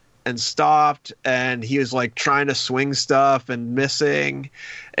hit and stopped, and he was trying to swing stuff and missing.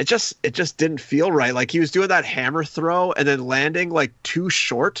 It just didn't feel right. He was doing that hammer throw and then landing too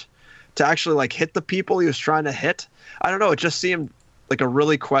short to actually hit the people he was trying to hit. I don't know. It just seemed like a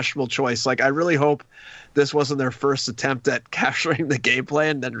really questionable choice. I really hope this wasn't their first attempt at capturing the gameplay,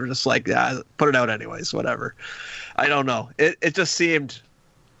 and then we're just put it out anyways, whatever. I don't know. It just seemed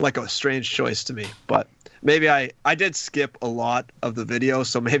like a strange choice to me, but maybe I did skip a lot of the video,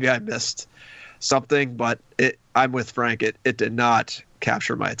 so maybe I missed something, but I'm with Frank. It did not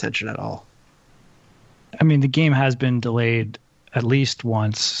capture my attention at all. I mean, the game has been delayed at least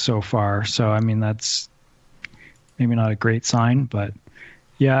once so far. So, I mean, that's maybe not a great sign, but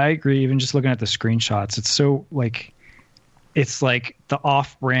yeah, I agree. Even just looking at the screenshots, it's so like, it's like the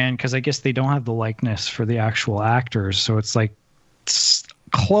off-brand, because I guess they don't have the likeness for the actual actors. So it's like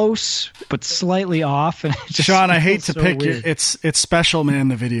close, but slightly off. And Sean, I hate to pick you. It's Special Man,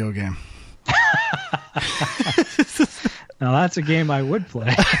 the video game. Now that's a game I would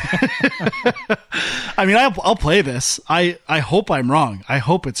play. I mean, I'll play this. I hope I'm wrong. I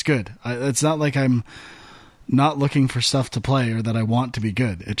hope it's good. It's not like I'm not looking for stuff to play or that I want to be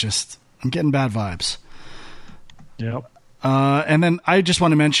good. It just, I'm getting bad vibes. Yep. And then I just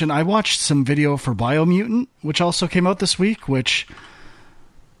want to mention, I watched some video for Biomutant, which also came out this week, which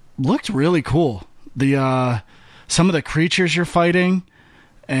looked really cool. Some of the creatures you're fighting,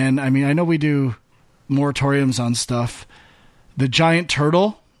 and I mean, I know we do moratoriums on stuff. The giant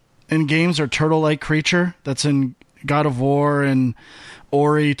turtle in games, or turtle-like creature that's in God of War and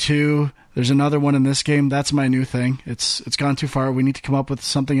Ori 2. There's another one in this game. That's my new thing. It's gone too far. We need to come up with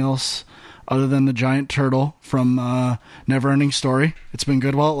something else other than the giant turtle from Neverending Story. It's been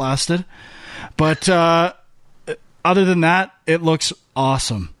good while it lasted. But other than that, it looks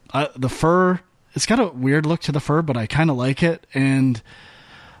awesome. The fur, it's got a weird look to the fur, but I kind of like it. And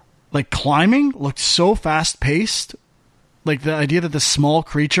like climbing looked so fast-paced. Like the idea that this small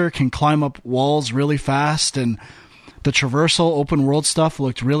creature can climb up walls really fast, and the traversal open world stuff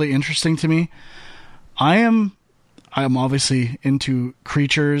looked really interesting to me. I am obviously into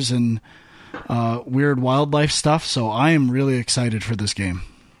creatures and weird wildlife stuff, so I am really excited for this game.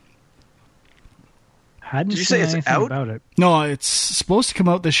 Did you say it's out? About it? No, it's supposed to come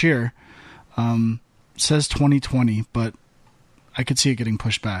out this year. It says 2020, but I could see it getting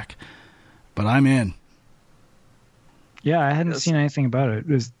pushed back. But I'm in. Yeah, I hadn't seen anything about it.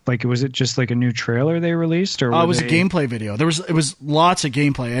 Was it just like a new trailer they released, or it was a gameplay video? It was lots of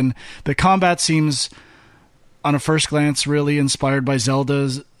gameplay, and the combat seems, on a first glance, really inspired by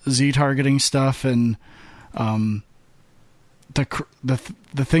Zelda's Z targeting stuff, and the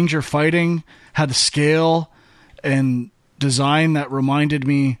things you're fighting had a scale and design that reminded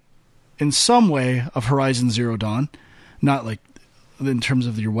me in some way of Horizon Zero Dawn, not like in terms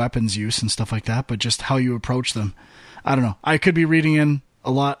of your weapons use and stuff like that, but just how you approach them. I don't know. I could be reading in a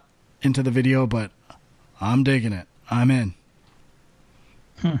lot into the video, but I'm digging it. I'm in.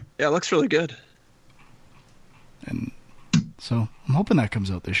 Yeah, it looks really good. And so I'm hoping that comes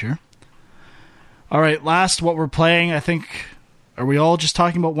out this year. All right, last what we're playing, I think, are we all just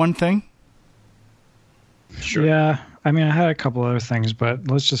talking about one thing? Sure. Yeah, I mean, I had a couple other things, but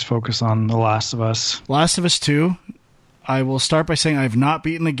let's just focus on The Last of Us. Last of Us 2. I will start by saying I have not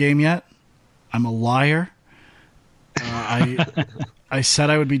beaten the game yet. I'm a liar. I said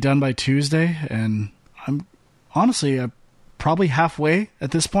I would be done by Tuesday, and I'm honestly probably halfway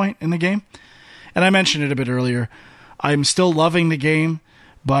at this point in the game. And I mentioned it a bit earlier. I'm still loving the game,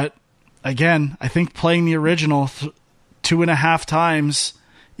 but again, I think playing the original 2.5 times,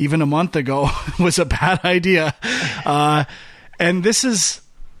 even a month ago, was a bad idea. And this is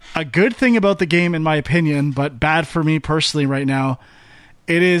a good thing about the game, in my opinion, but bad for me personally right now.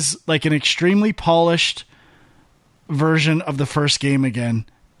 It is like an extremely polished version of the first game again,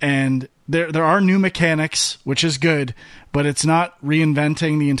 and there are new mechanics, which is good, but it's not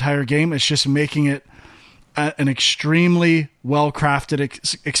reinventing the entire game. It's just making it an extremely well-crafted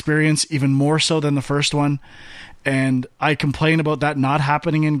experience, even more so than the first one. And I complain about that not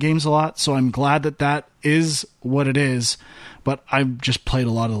happening in games a lot, so I'm glad that is what it is. But I've just played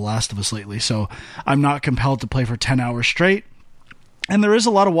a lot of The Last of Us lately, so I'm not compelled to play for 10 hours straight. And there is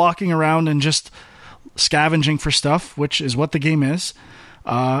a lot of walking around and just scavenging for stuff, which is what the game is.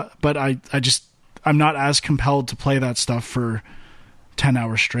 But I'm not as compelled to play that stuff for 10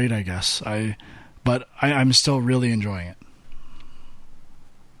 hours straight, I guess. But I'm still really enjoying it.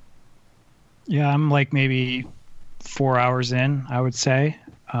 Yeah, I'm like maybe 4 hours in, I would say.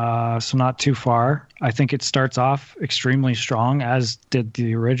 So not too far. I think it starts off extremely strong, as did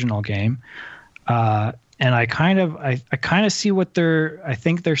the original game. And I kind of see what I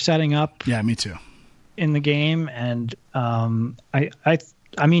think they're setting up. Yeah, me too. In the game, and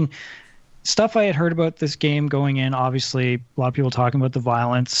I mean, stuff I had heard about this game going in, obviously a lot of people talking about the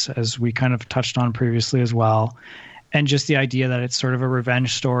violence, as we kind of touched on previously as well, and just the idea that it's sort of a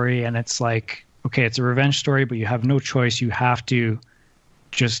revenge story, and it's like, okay, it's a revenge story, but you have no choice. You have to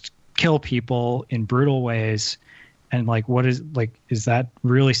just kill people in brutal ways, and like, is that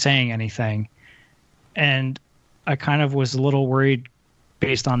really saying anything? And I kind of was a little worried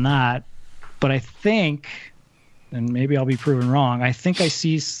based on that. But I think, and maybe I'll be proven wrong, I think I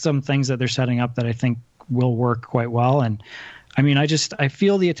see some things that they're setting up that I think will work quite well. And I mean, I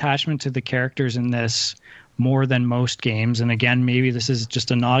feel the attachment to the characters in this more than most games. And again, maybe this is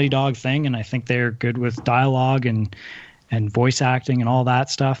just a Naughty Dog thing, and I think they're good with dialogue and voice acting and all that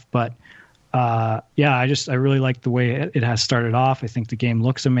stuff. But I really like the way it has started off. I think the game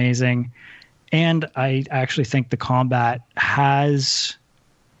looks amazing. And I actually think the combat has,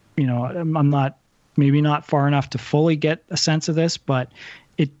 I'm not far enough to fully get a sense of this, but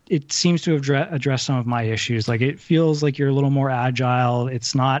it seems to have addressed some of my issues. Like, it feels like you're a little more agile.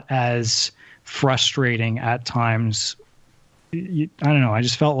 It's not as frustrating at times. I don't know. I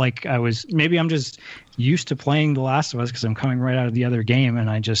just felt like maybe I'm just used to playing The Last of Us because I'm coming right out of the other game, and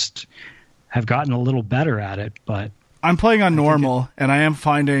I just have gotten a little better at it. But I'm playing on normal, and I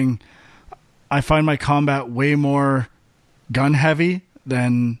find my combat way more gun heavy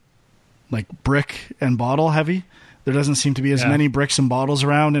than like brick and bottle heavy. There doesn't seem to be as many bricks and bottles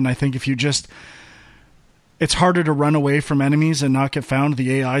around, and I think it's harder to run away from enemies and not get found.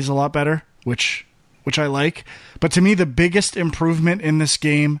 The AI is a lot better, which I like. But to me, the biggest improvement in this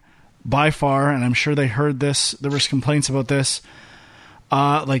game by far, and I'm sure they heard this, there was complaints about this,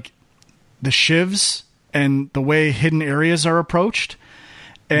 like the shivs and the way hidden areas are approached.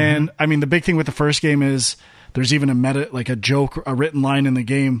 And I mean, the big thing with the first game is there's even a joke, a written line in the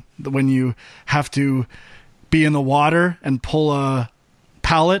game when you have to be in the water and pull a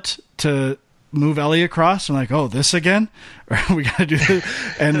pallet to move Ellie across. I'm like, oh, this again? Or we got to do this.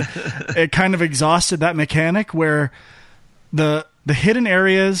 And it kind of exhausted that mechanic where the hidden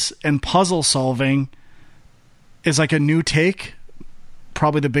areas and puzzle solving is like a new take.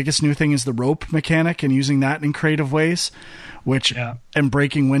 Probably the biggest new thing is the rope mechanic and using that in creative ways, and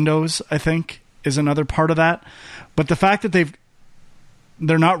breaking windows, I think, is another part of that. But the fact that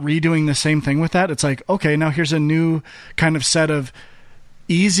they're not redoing the same thing with that, it's like, okay, now here's a new kind of set of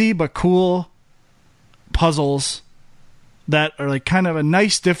easy but cool puzzles that are like kind of a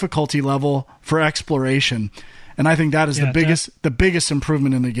nice difficulty level for exploration. And I think that is the biggest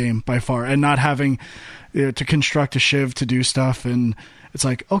improvement in the game by far, and not having to construct a shiv to do stuff. And it's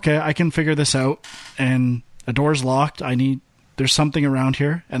like, okay, I can figure this out, and a door's locked. There's something around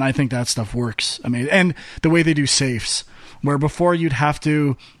here. And I think that stuff works. I mean, and the way they do safes, where before you'd have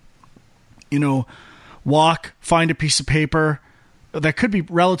to, walk, find a piece of paper that could be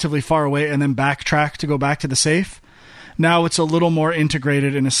relatively far away and then backtrack to go back to the safe. Now it's a little more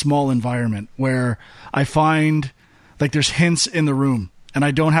integrated in a small environment where I find like there's hints in the room and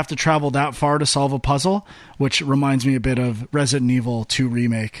I don't have to travel that far to solve a puzzle, which reminds me a bit of Resident Evil 2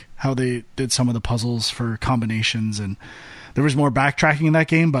 Remake, how they did some of the puzzles for combinations, and there was more backtracking in that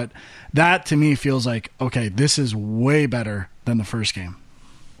game. But that to me feels like, okay, this is way better than the first game.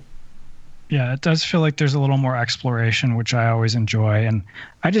 Yeah, it does feel like there's a little more exploration, which I always enjoy. And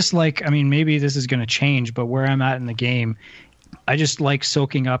I just maybe this is going to change, but where I'm at in the game, I just like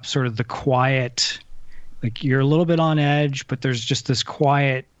soaking up sort of the quiet, like you're a little bit on edge, but there's just this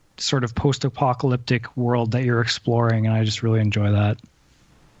quiet sort of post-apocalyptic world that you're exploring. And I just really enjoy that.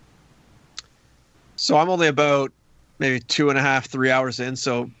 So I'm only about maybe 2.5, 3 hours in.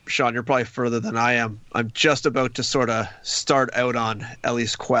 So Sean, you're probably further than I am. I'm just about to sort of start out on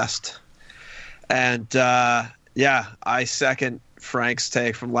Ellie's quest. And I second Frank's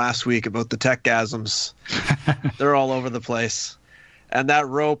take from last week about the techgasms. They're all over the place. And that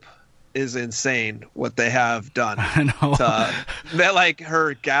rope is insane, what they have done. I know. They like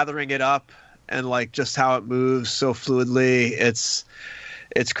her gathering it up and like just how it moves so fluidly. It's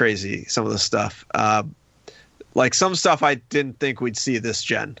crazy, some of the stuff. Like some stuff I didn't think we'd see this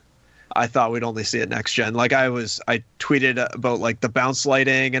gen. I thought we'd only see it next gen. Like I tweeted about like the bounce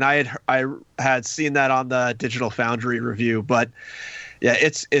lighting, and I had seen that on the Digital Foundry review. But yeah,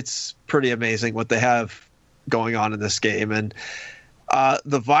 it's pretty amazing what they have going on in this game, and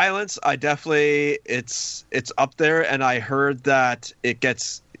the violence. It's up there, and I heard that it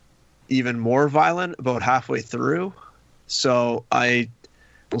gets even more violent about halfway through. So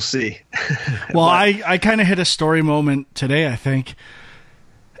we'll see. Well, I kind of hit a story moment today, I think.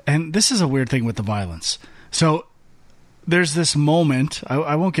 And this is a weird thing with the violence. So there's this moment,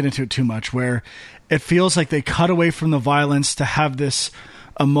 I won't get into it too much, where it feels like they cut away from the violence to have this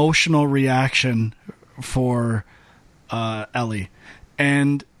emotional reaction for Ellie.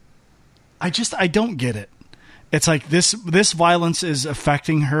 And I don't get it. It's like this violence is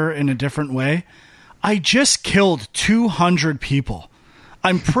affecting her in a different way. I just killed 200 people.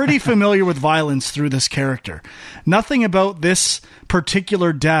 I'm pretty familiar with violence through this character. Nothing about this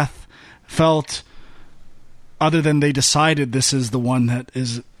particular death felt, other than they decided this is the one that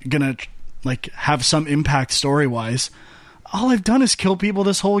is gonna like have some impact story-wise. All I've done is kill people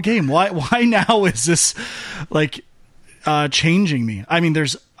this whole game. Why now is this like changing me. I mean,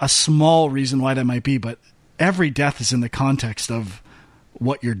 there's a small reason why that might be, but every death is in the context of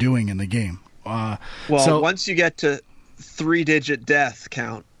what you're doing in the game. Once you get to 3-digit death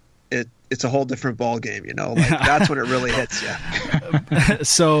count, it's a whole different ball game, like that's when it really hits you.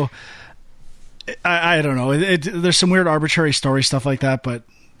 So I don't know. There's some weird arbitrary story stuff like that, but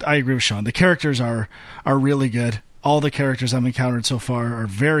I agree with Sean. The characters are really good. All the characters I've encountered so far are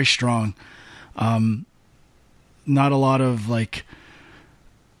very strong. Not a lot of like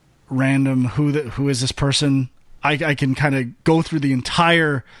random who is this person. I can kind of go through the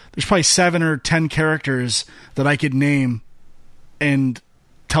entire. There's probably 7 or 10 characters that I could name and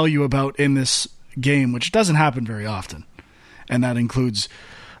tell you about in this game, which doesn't happen very often, and that includes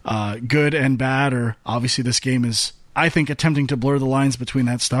good and bad. Or obviously, this game is, I think, attempting to blur the lines between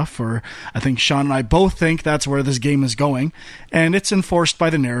that stuff. Or I think Sean and I both think that's where this game is going, and it's enforced by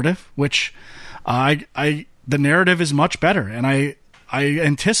the narrative, which the narrative is much better, and I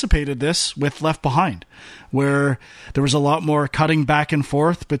anticipated this with Left Behind, where there was a lot more cutting back and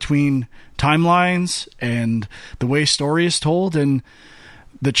forth between timelines and the way story is told, and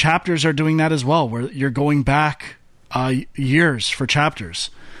the chapters are doing that as well, where you're going back years for chapters.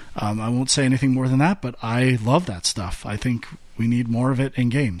 I won't say anything more than that, but I love that stuff. I think we need more of it in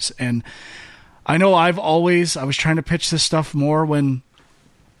games. And I know I was trying to pitch this stuff more when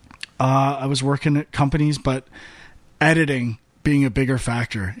I was working at companies, but editing being a bigger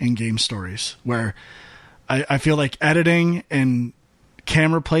factor in game stories, where I feel like editing and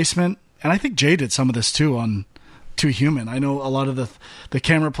camera placement, and I think Jay did some of this too on Too Human. I know a lot of the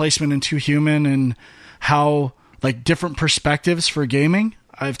camera placement in Too Human and how like different perspectives for gaming.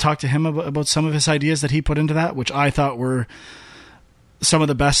 I've talked to him about some of his ideas that he put into that, which I thought were some of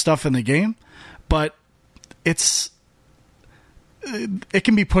the best stuff in the game, but it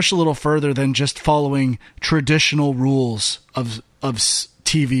can be pushed a little further than just following traditional rules of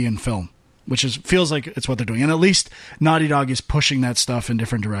TV and film, which feels like it's what they're doing. And at least Naughty Dog is pushing that stuff in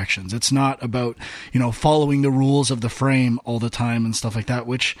different directions. It's not about, following the rules of the frame all the time and stuff like that,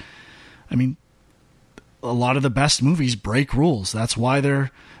 which, I mean, a lot of the best movies break rules. That's why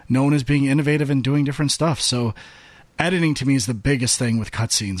they're known as being innovative and doing different stuff. So editing to me is the biggest thing with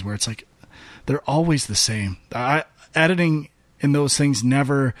cutscenes, where it's like, they're always the same. Editing in those things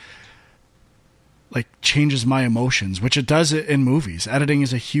never like changes my emotions, which it does in movies. Editing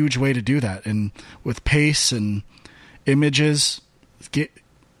is a huge way to do that. And with pace and images,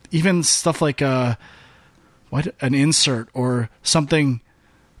 even stuff like an insert or something,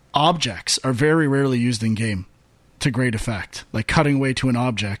 objects are very rarely used in game to great effect, like cutting away to an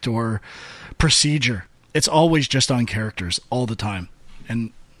object or procedure. It's always just on characters all the time.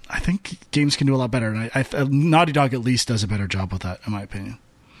 And I think games can do a lot better. And Naughty Dog at least does a better job with that, in my opinion.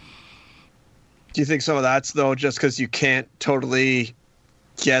 Do you think some of that's, though, just because you can't totally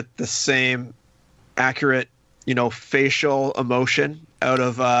get the same accurate, facial emotion out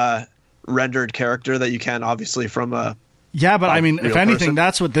of a rendered character that you can, obviously, from a Yeah, but I mean, if anything, person?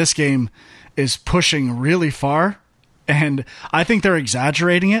 That's what this game is pushing really far. And I think they're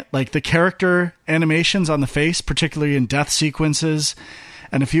exaggerating it. Like the character animations on the face, particularly in death sequences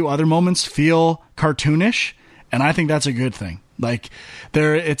and a few other moments, feel cartoonish. And I think that's a good thing. Like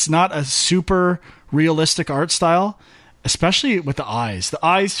it's not a super realistic art style, especially with the eyes. The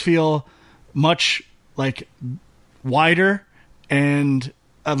eyes feel much like wider, and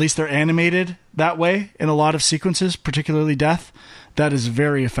at least they're animated that way in a lot of sequences, particularly death. That is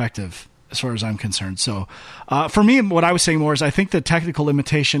very effective as far as I'm concerned. So for me, what I was saying more is I think the technical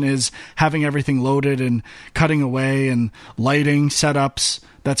limitation is having everything loaded and cutting away and lighting setups.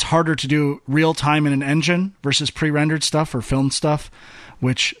 That's harder to do real time in an engine versus pre-rendered stuff or filmed stuff,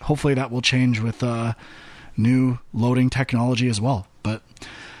 which hopefully that will change with new loading technology as well. But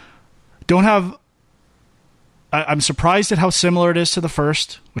I'm surprised at how similar it is to the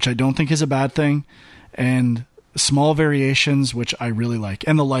first, which I don't think is a bad thing, and small variations, which I really like.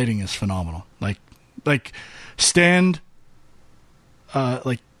 And the lighting is phenomenal. Like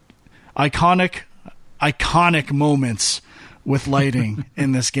iconic moments with lighting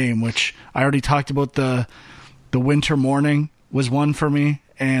in this game, which I already talked about. The winter morning was one for me,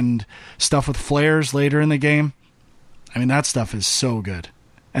 and stuff with flares later in the game. I mean, that stuff is so good.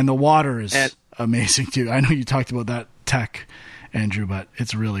 And the water is amazing too. I know you talked about that tech, Andrew, but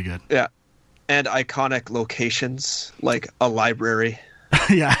it's really good. Yeah. And iconic locations like a library.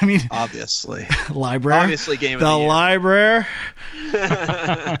 Yeah, I mean, obviously. Library. Obviously game of the year. Library.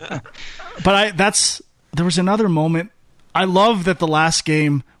 But there was another moment. I love that the last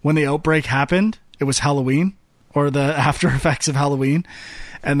game, when the outbreak happened, it was Halloween, or the after effects of Halloween,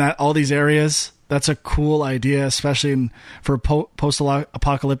 and that all these areas that's a cool idea, especially for a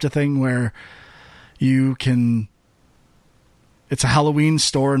post-apocalyptic thing where you can. It's a Halloween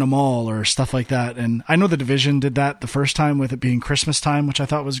store in a mall or stuff like that. And I know The Division did that the first time with it being Christmas time, which I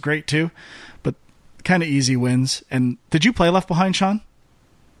thought was great too. But kind of easy wins. And did you play Left Behind, Sean?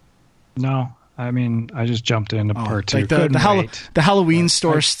 No. I mean, I just jumped into part 2. Like the Halloween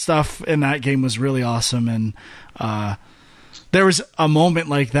store stuff in that game was really awesome. And there was a moment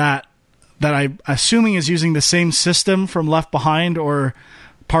like that I'm assuming is using the same system from Left Behind or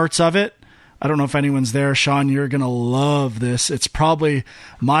parts of it. I don't know if anyone's there. Sean, you're going to love this. It's probably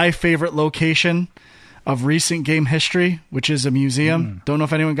my favorite location of recent game history, which is a museum. Don't know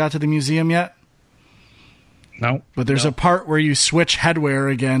if anyone got to the museum yet. No. But there's a part where you switch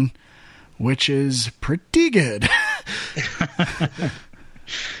headwear again, which is pretty good. Okay.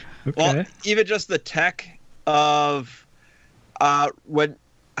 Well, even just the tech of when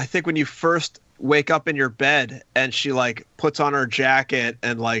you first wake up in your bed and she like puts on her jacket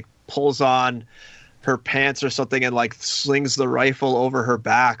and like pulls on her pants or something and like slings the rifle over her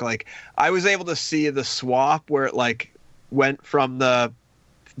back. Like I was able to see the swap where it like went from the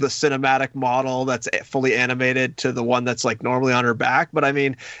cinematic model that's fully animated to the one that's like normally on her back. But I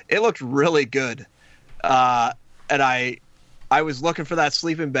mean, it looked really good. And I was looking for that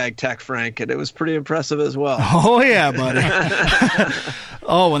sleeping bag tech, Frank, and it was pretty impressive as well. Oh yeah, buddy.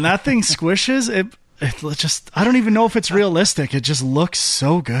 Oh, when that thing squishes, it just, I don't even know if it's realistic. It just looks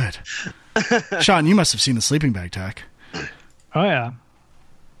so good. Sean, you must have seen the sleeping bag tech. Oh, yeah.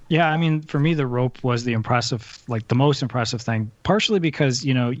 Yeah, I mean, for me, the rope was the most impressive thing, partially because,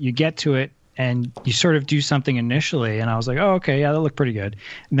 you get to it and you sort of do something initially, and I was like, oh, okay, yeah, that looked pretty good.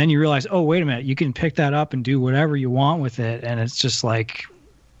 And then you realize, oh, wait a minute, you can pick that up and do whatever you want with it, and it's just like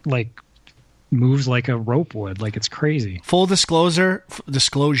moves like a rope would. Like, it's crazy. Full disclosure,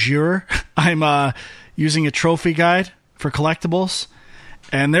 I'm using a trophy guide for collectibles,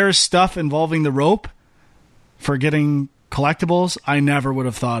 and there's stuff involving the rope for getting collectibles I never would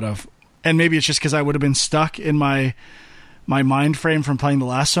have thought of. And maybe it's just because I would have been stuck in my mind frame from playing the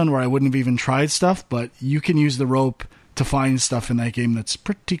last one where I wouldn't have even tried stuff, but you can use the rope to find stuff in that game that's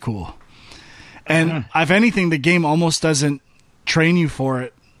pretty cool. And if anything, the game almost doesn't train you for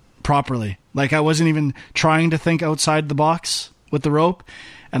it properly. Like, I wasn't even trying to think outside the box with the rope,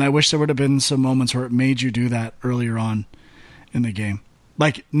 and I wish there would have been some moments where it made you do that earlier on in the game.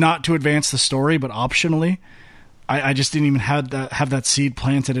 Like, not to advance the story, but optionally. I just didn't even have that seed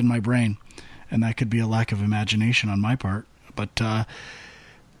planted in my brain, and that could be a lack of imagination on my part. But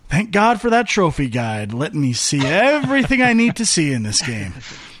thank God for that trophy guide, letting me see everything I need to see in this game.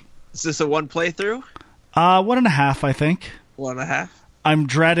 Is this a one playthrough? 1.5, I think. 1.5? I'm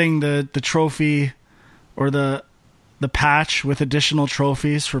dreading the trophy or the patch with additional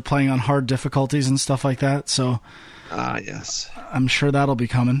trophies for playing on hard difficulties and stuff like that. So, yes, I'm sure that'll be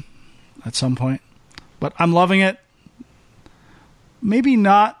coming at some point. But I'm loving it. Maybe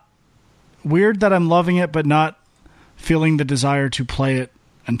not weird that I'm loving it, but not feeling the desire to play it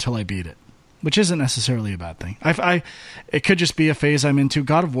until I beat it, which isn't necessarily a bad thing. It could just be a phase I'm into.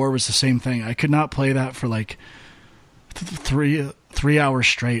 God of War was the same thing. I could not play that for like 3 hours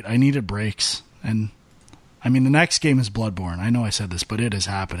straight. I needed breaks. And I mean, the next game is Bloodborne. I know I said this, but it is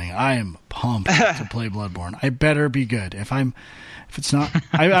happening. I am pumped to play Bloodborne. I better be good. If it's not,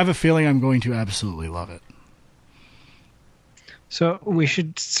 I have a feeling I'm going to absolutely love it. So we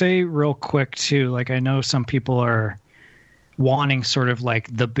should say real quick too, like, I know some people are wanting sort of like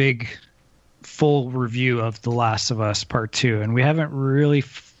the big full review of The Last of Us Part 2, and we haven't really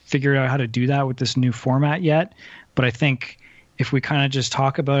figured out how to do that with this new format yet. But I think if we kind of just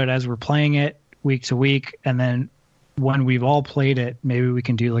talk about it as we're playing it week to week, and then when we've all played it, maybe we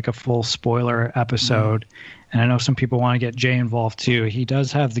can do like a full spoiler episode. And I know some people want to get Jay involved too. He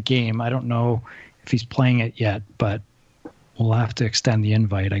does have the game. I don't know if he's playing it yet, but we'll have to extend the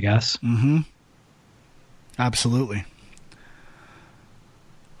invite, I guess. Mm-hmm. Absolutely.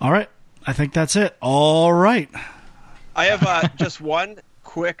 All right. I think that's it. All right. I have just one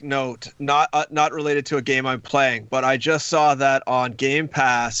quick note, not related to a game I'm playing, but I just saw that on Game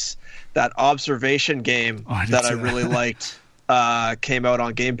Pass, that observation game that I really liked came out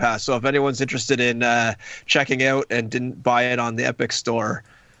on Game Pass. So if anyone's interested in checking out and didn't buy it on the Epic Store,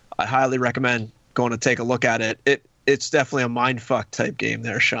 I highly recommend going to take a look at it. It's definitely a mindfuck type game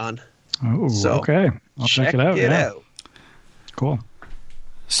there, Sean. Oh, so okay. I'll check it out. Cool.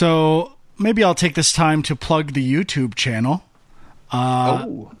 So maybe I'll take this time to plug the YouTube channel.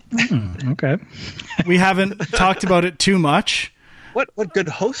 Okay. We haven't talked about it too much, What good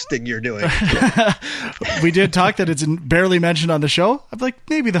hosting you're doing. We did talk that it's barely mentioned on the show. I'm like,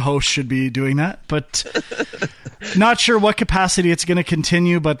 maybe the host should be doing that, but not sure what capacity it's going to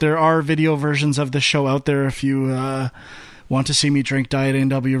continue, but there are video versions of the show out there if you want to see me drink Diet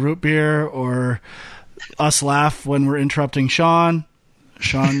A&W root beer or us laugh when we're interrupting Sean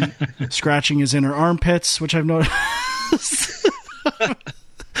scratching his inner armpits, which I've noticed.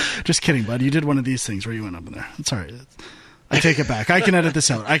 Just kidding, bud. You did one of these things where you went up in there. It's all right. I take it back. I can edit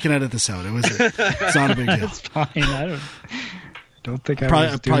this out. It's not a big deal. It's fine. I don't think I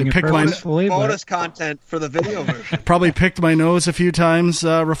probably picked my bonus content for the video version. Probably picked my nose a few times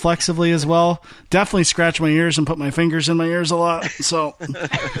reflexively as well. Definitely scratched my ears and put my fingers in my ears a lot. So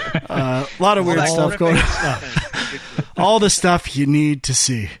a lot of weird stuff going on. All the stuff you need to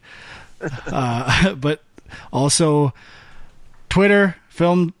see. But also Twitter,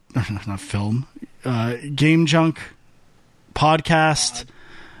 Game Junk podcast,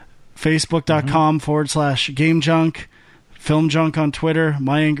 facebook.com/Game Junk, Film Junk on Twitter,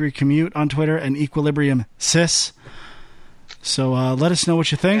 My Angry Commute on Twitter, and Equilibrium Sis. So let us know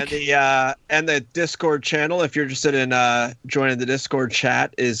what you think. And the Discord channel, if you're interested in joining the Discord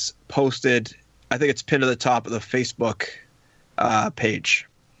chat, is posted. I think it's pinned to the top of the Facebook page.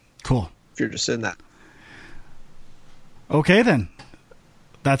 Cool. If you're interested in that. Okay, then.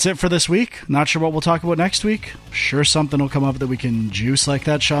 That's it for this week. Not sure what we'll talk about next week. Sure something will come up that we can juice like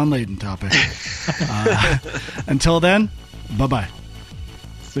that Sean Layden topic. Until then, bye-bye.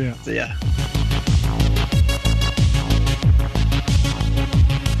 See ya. See ya.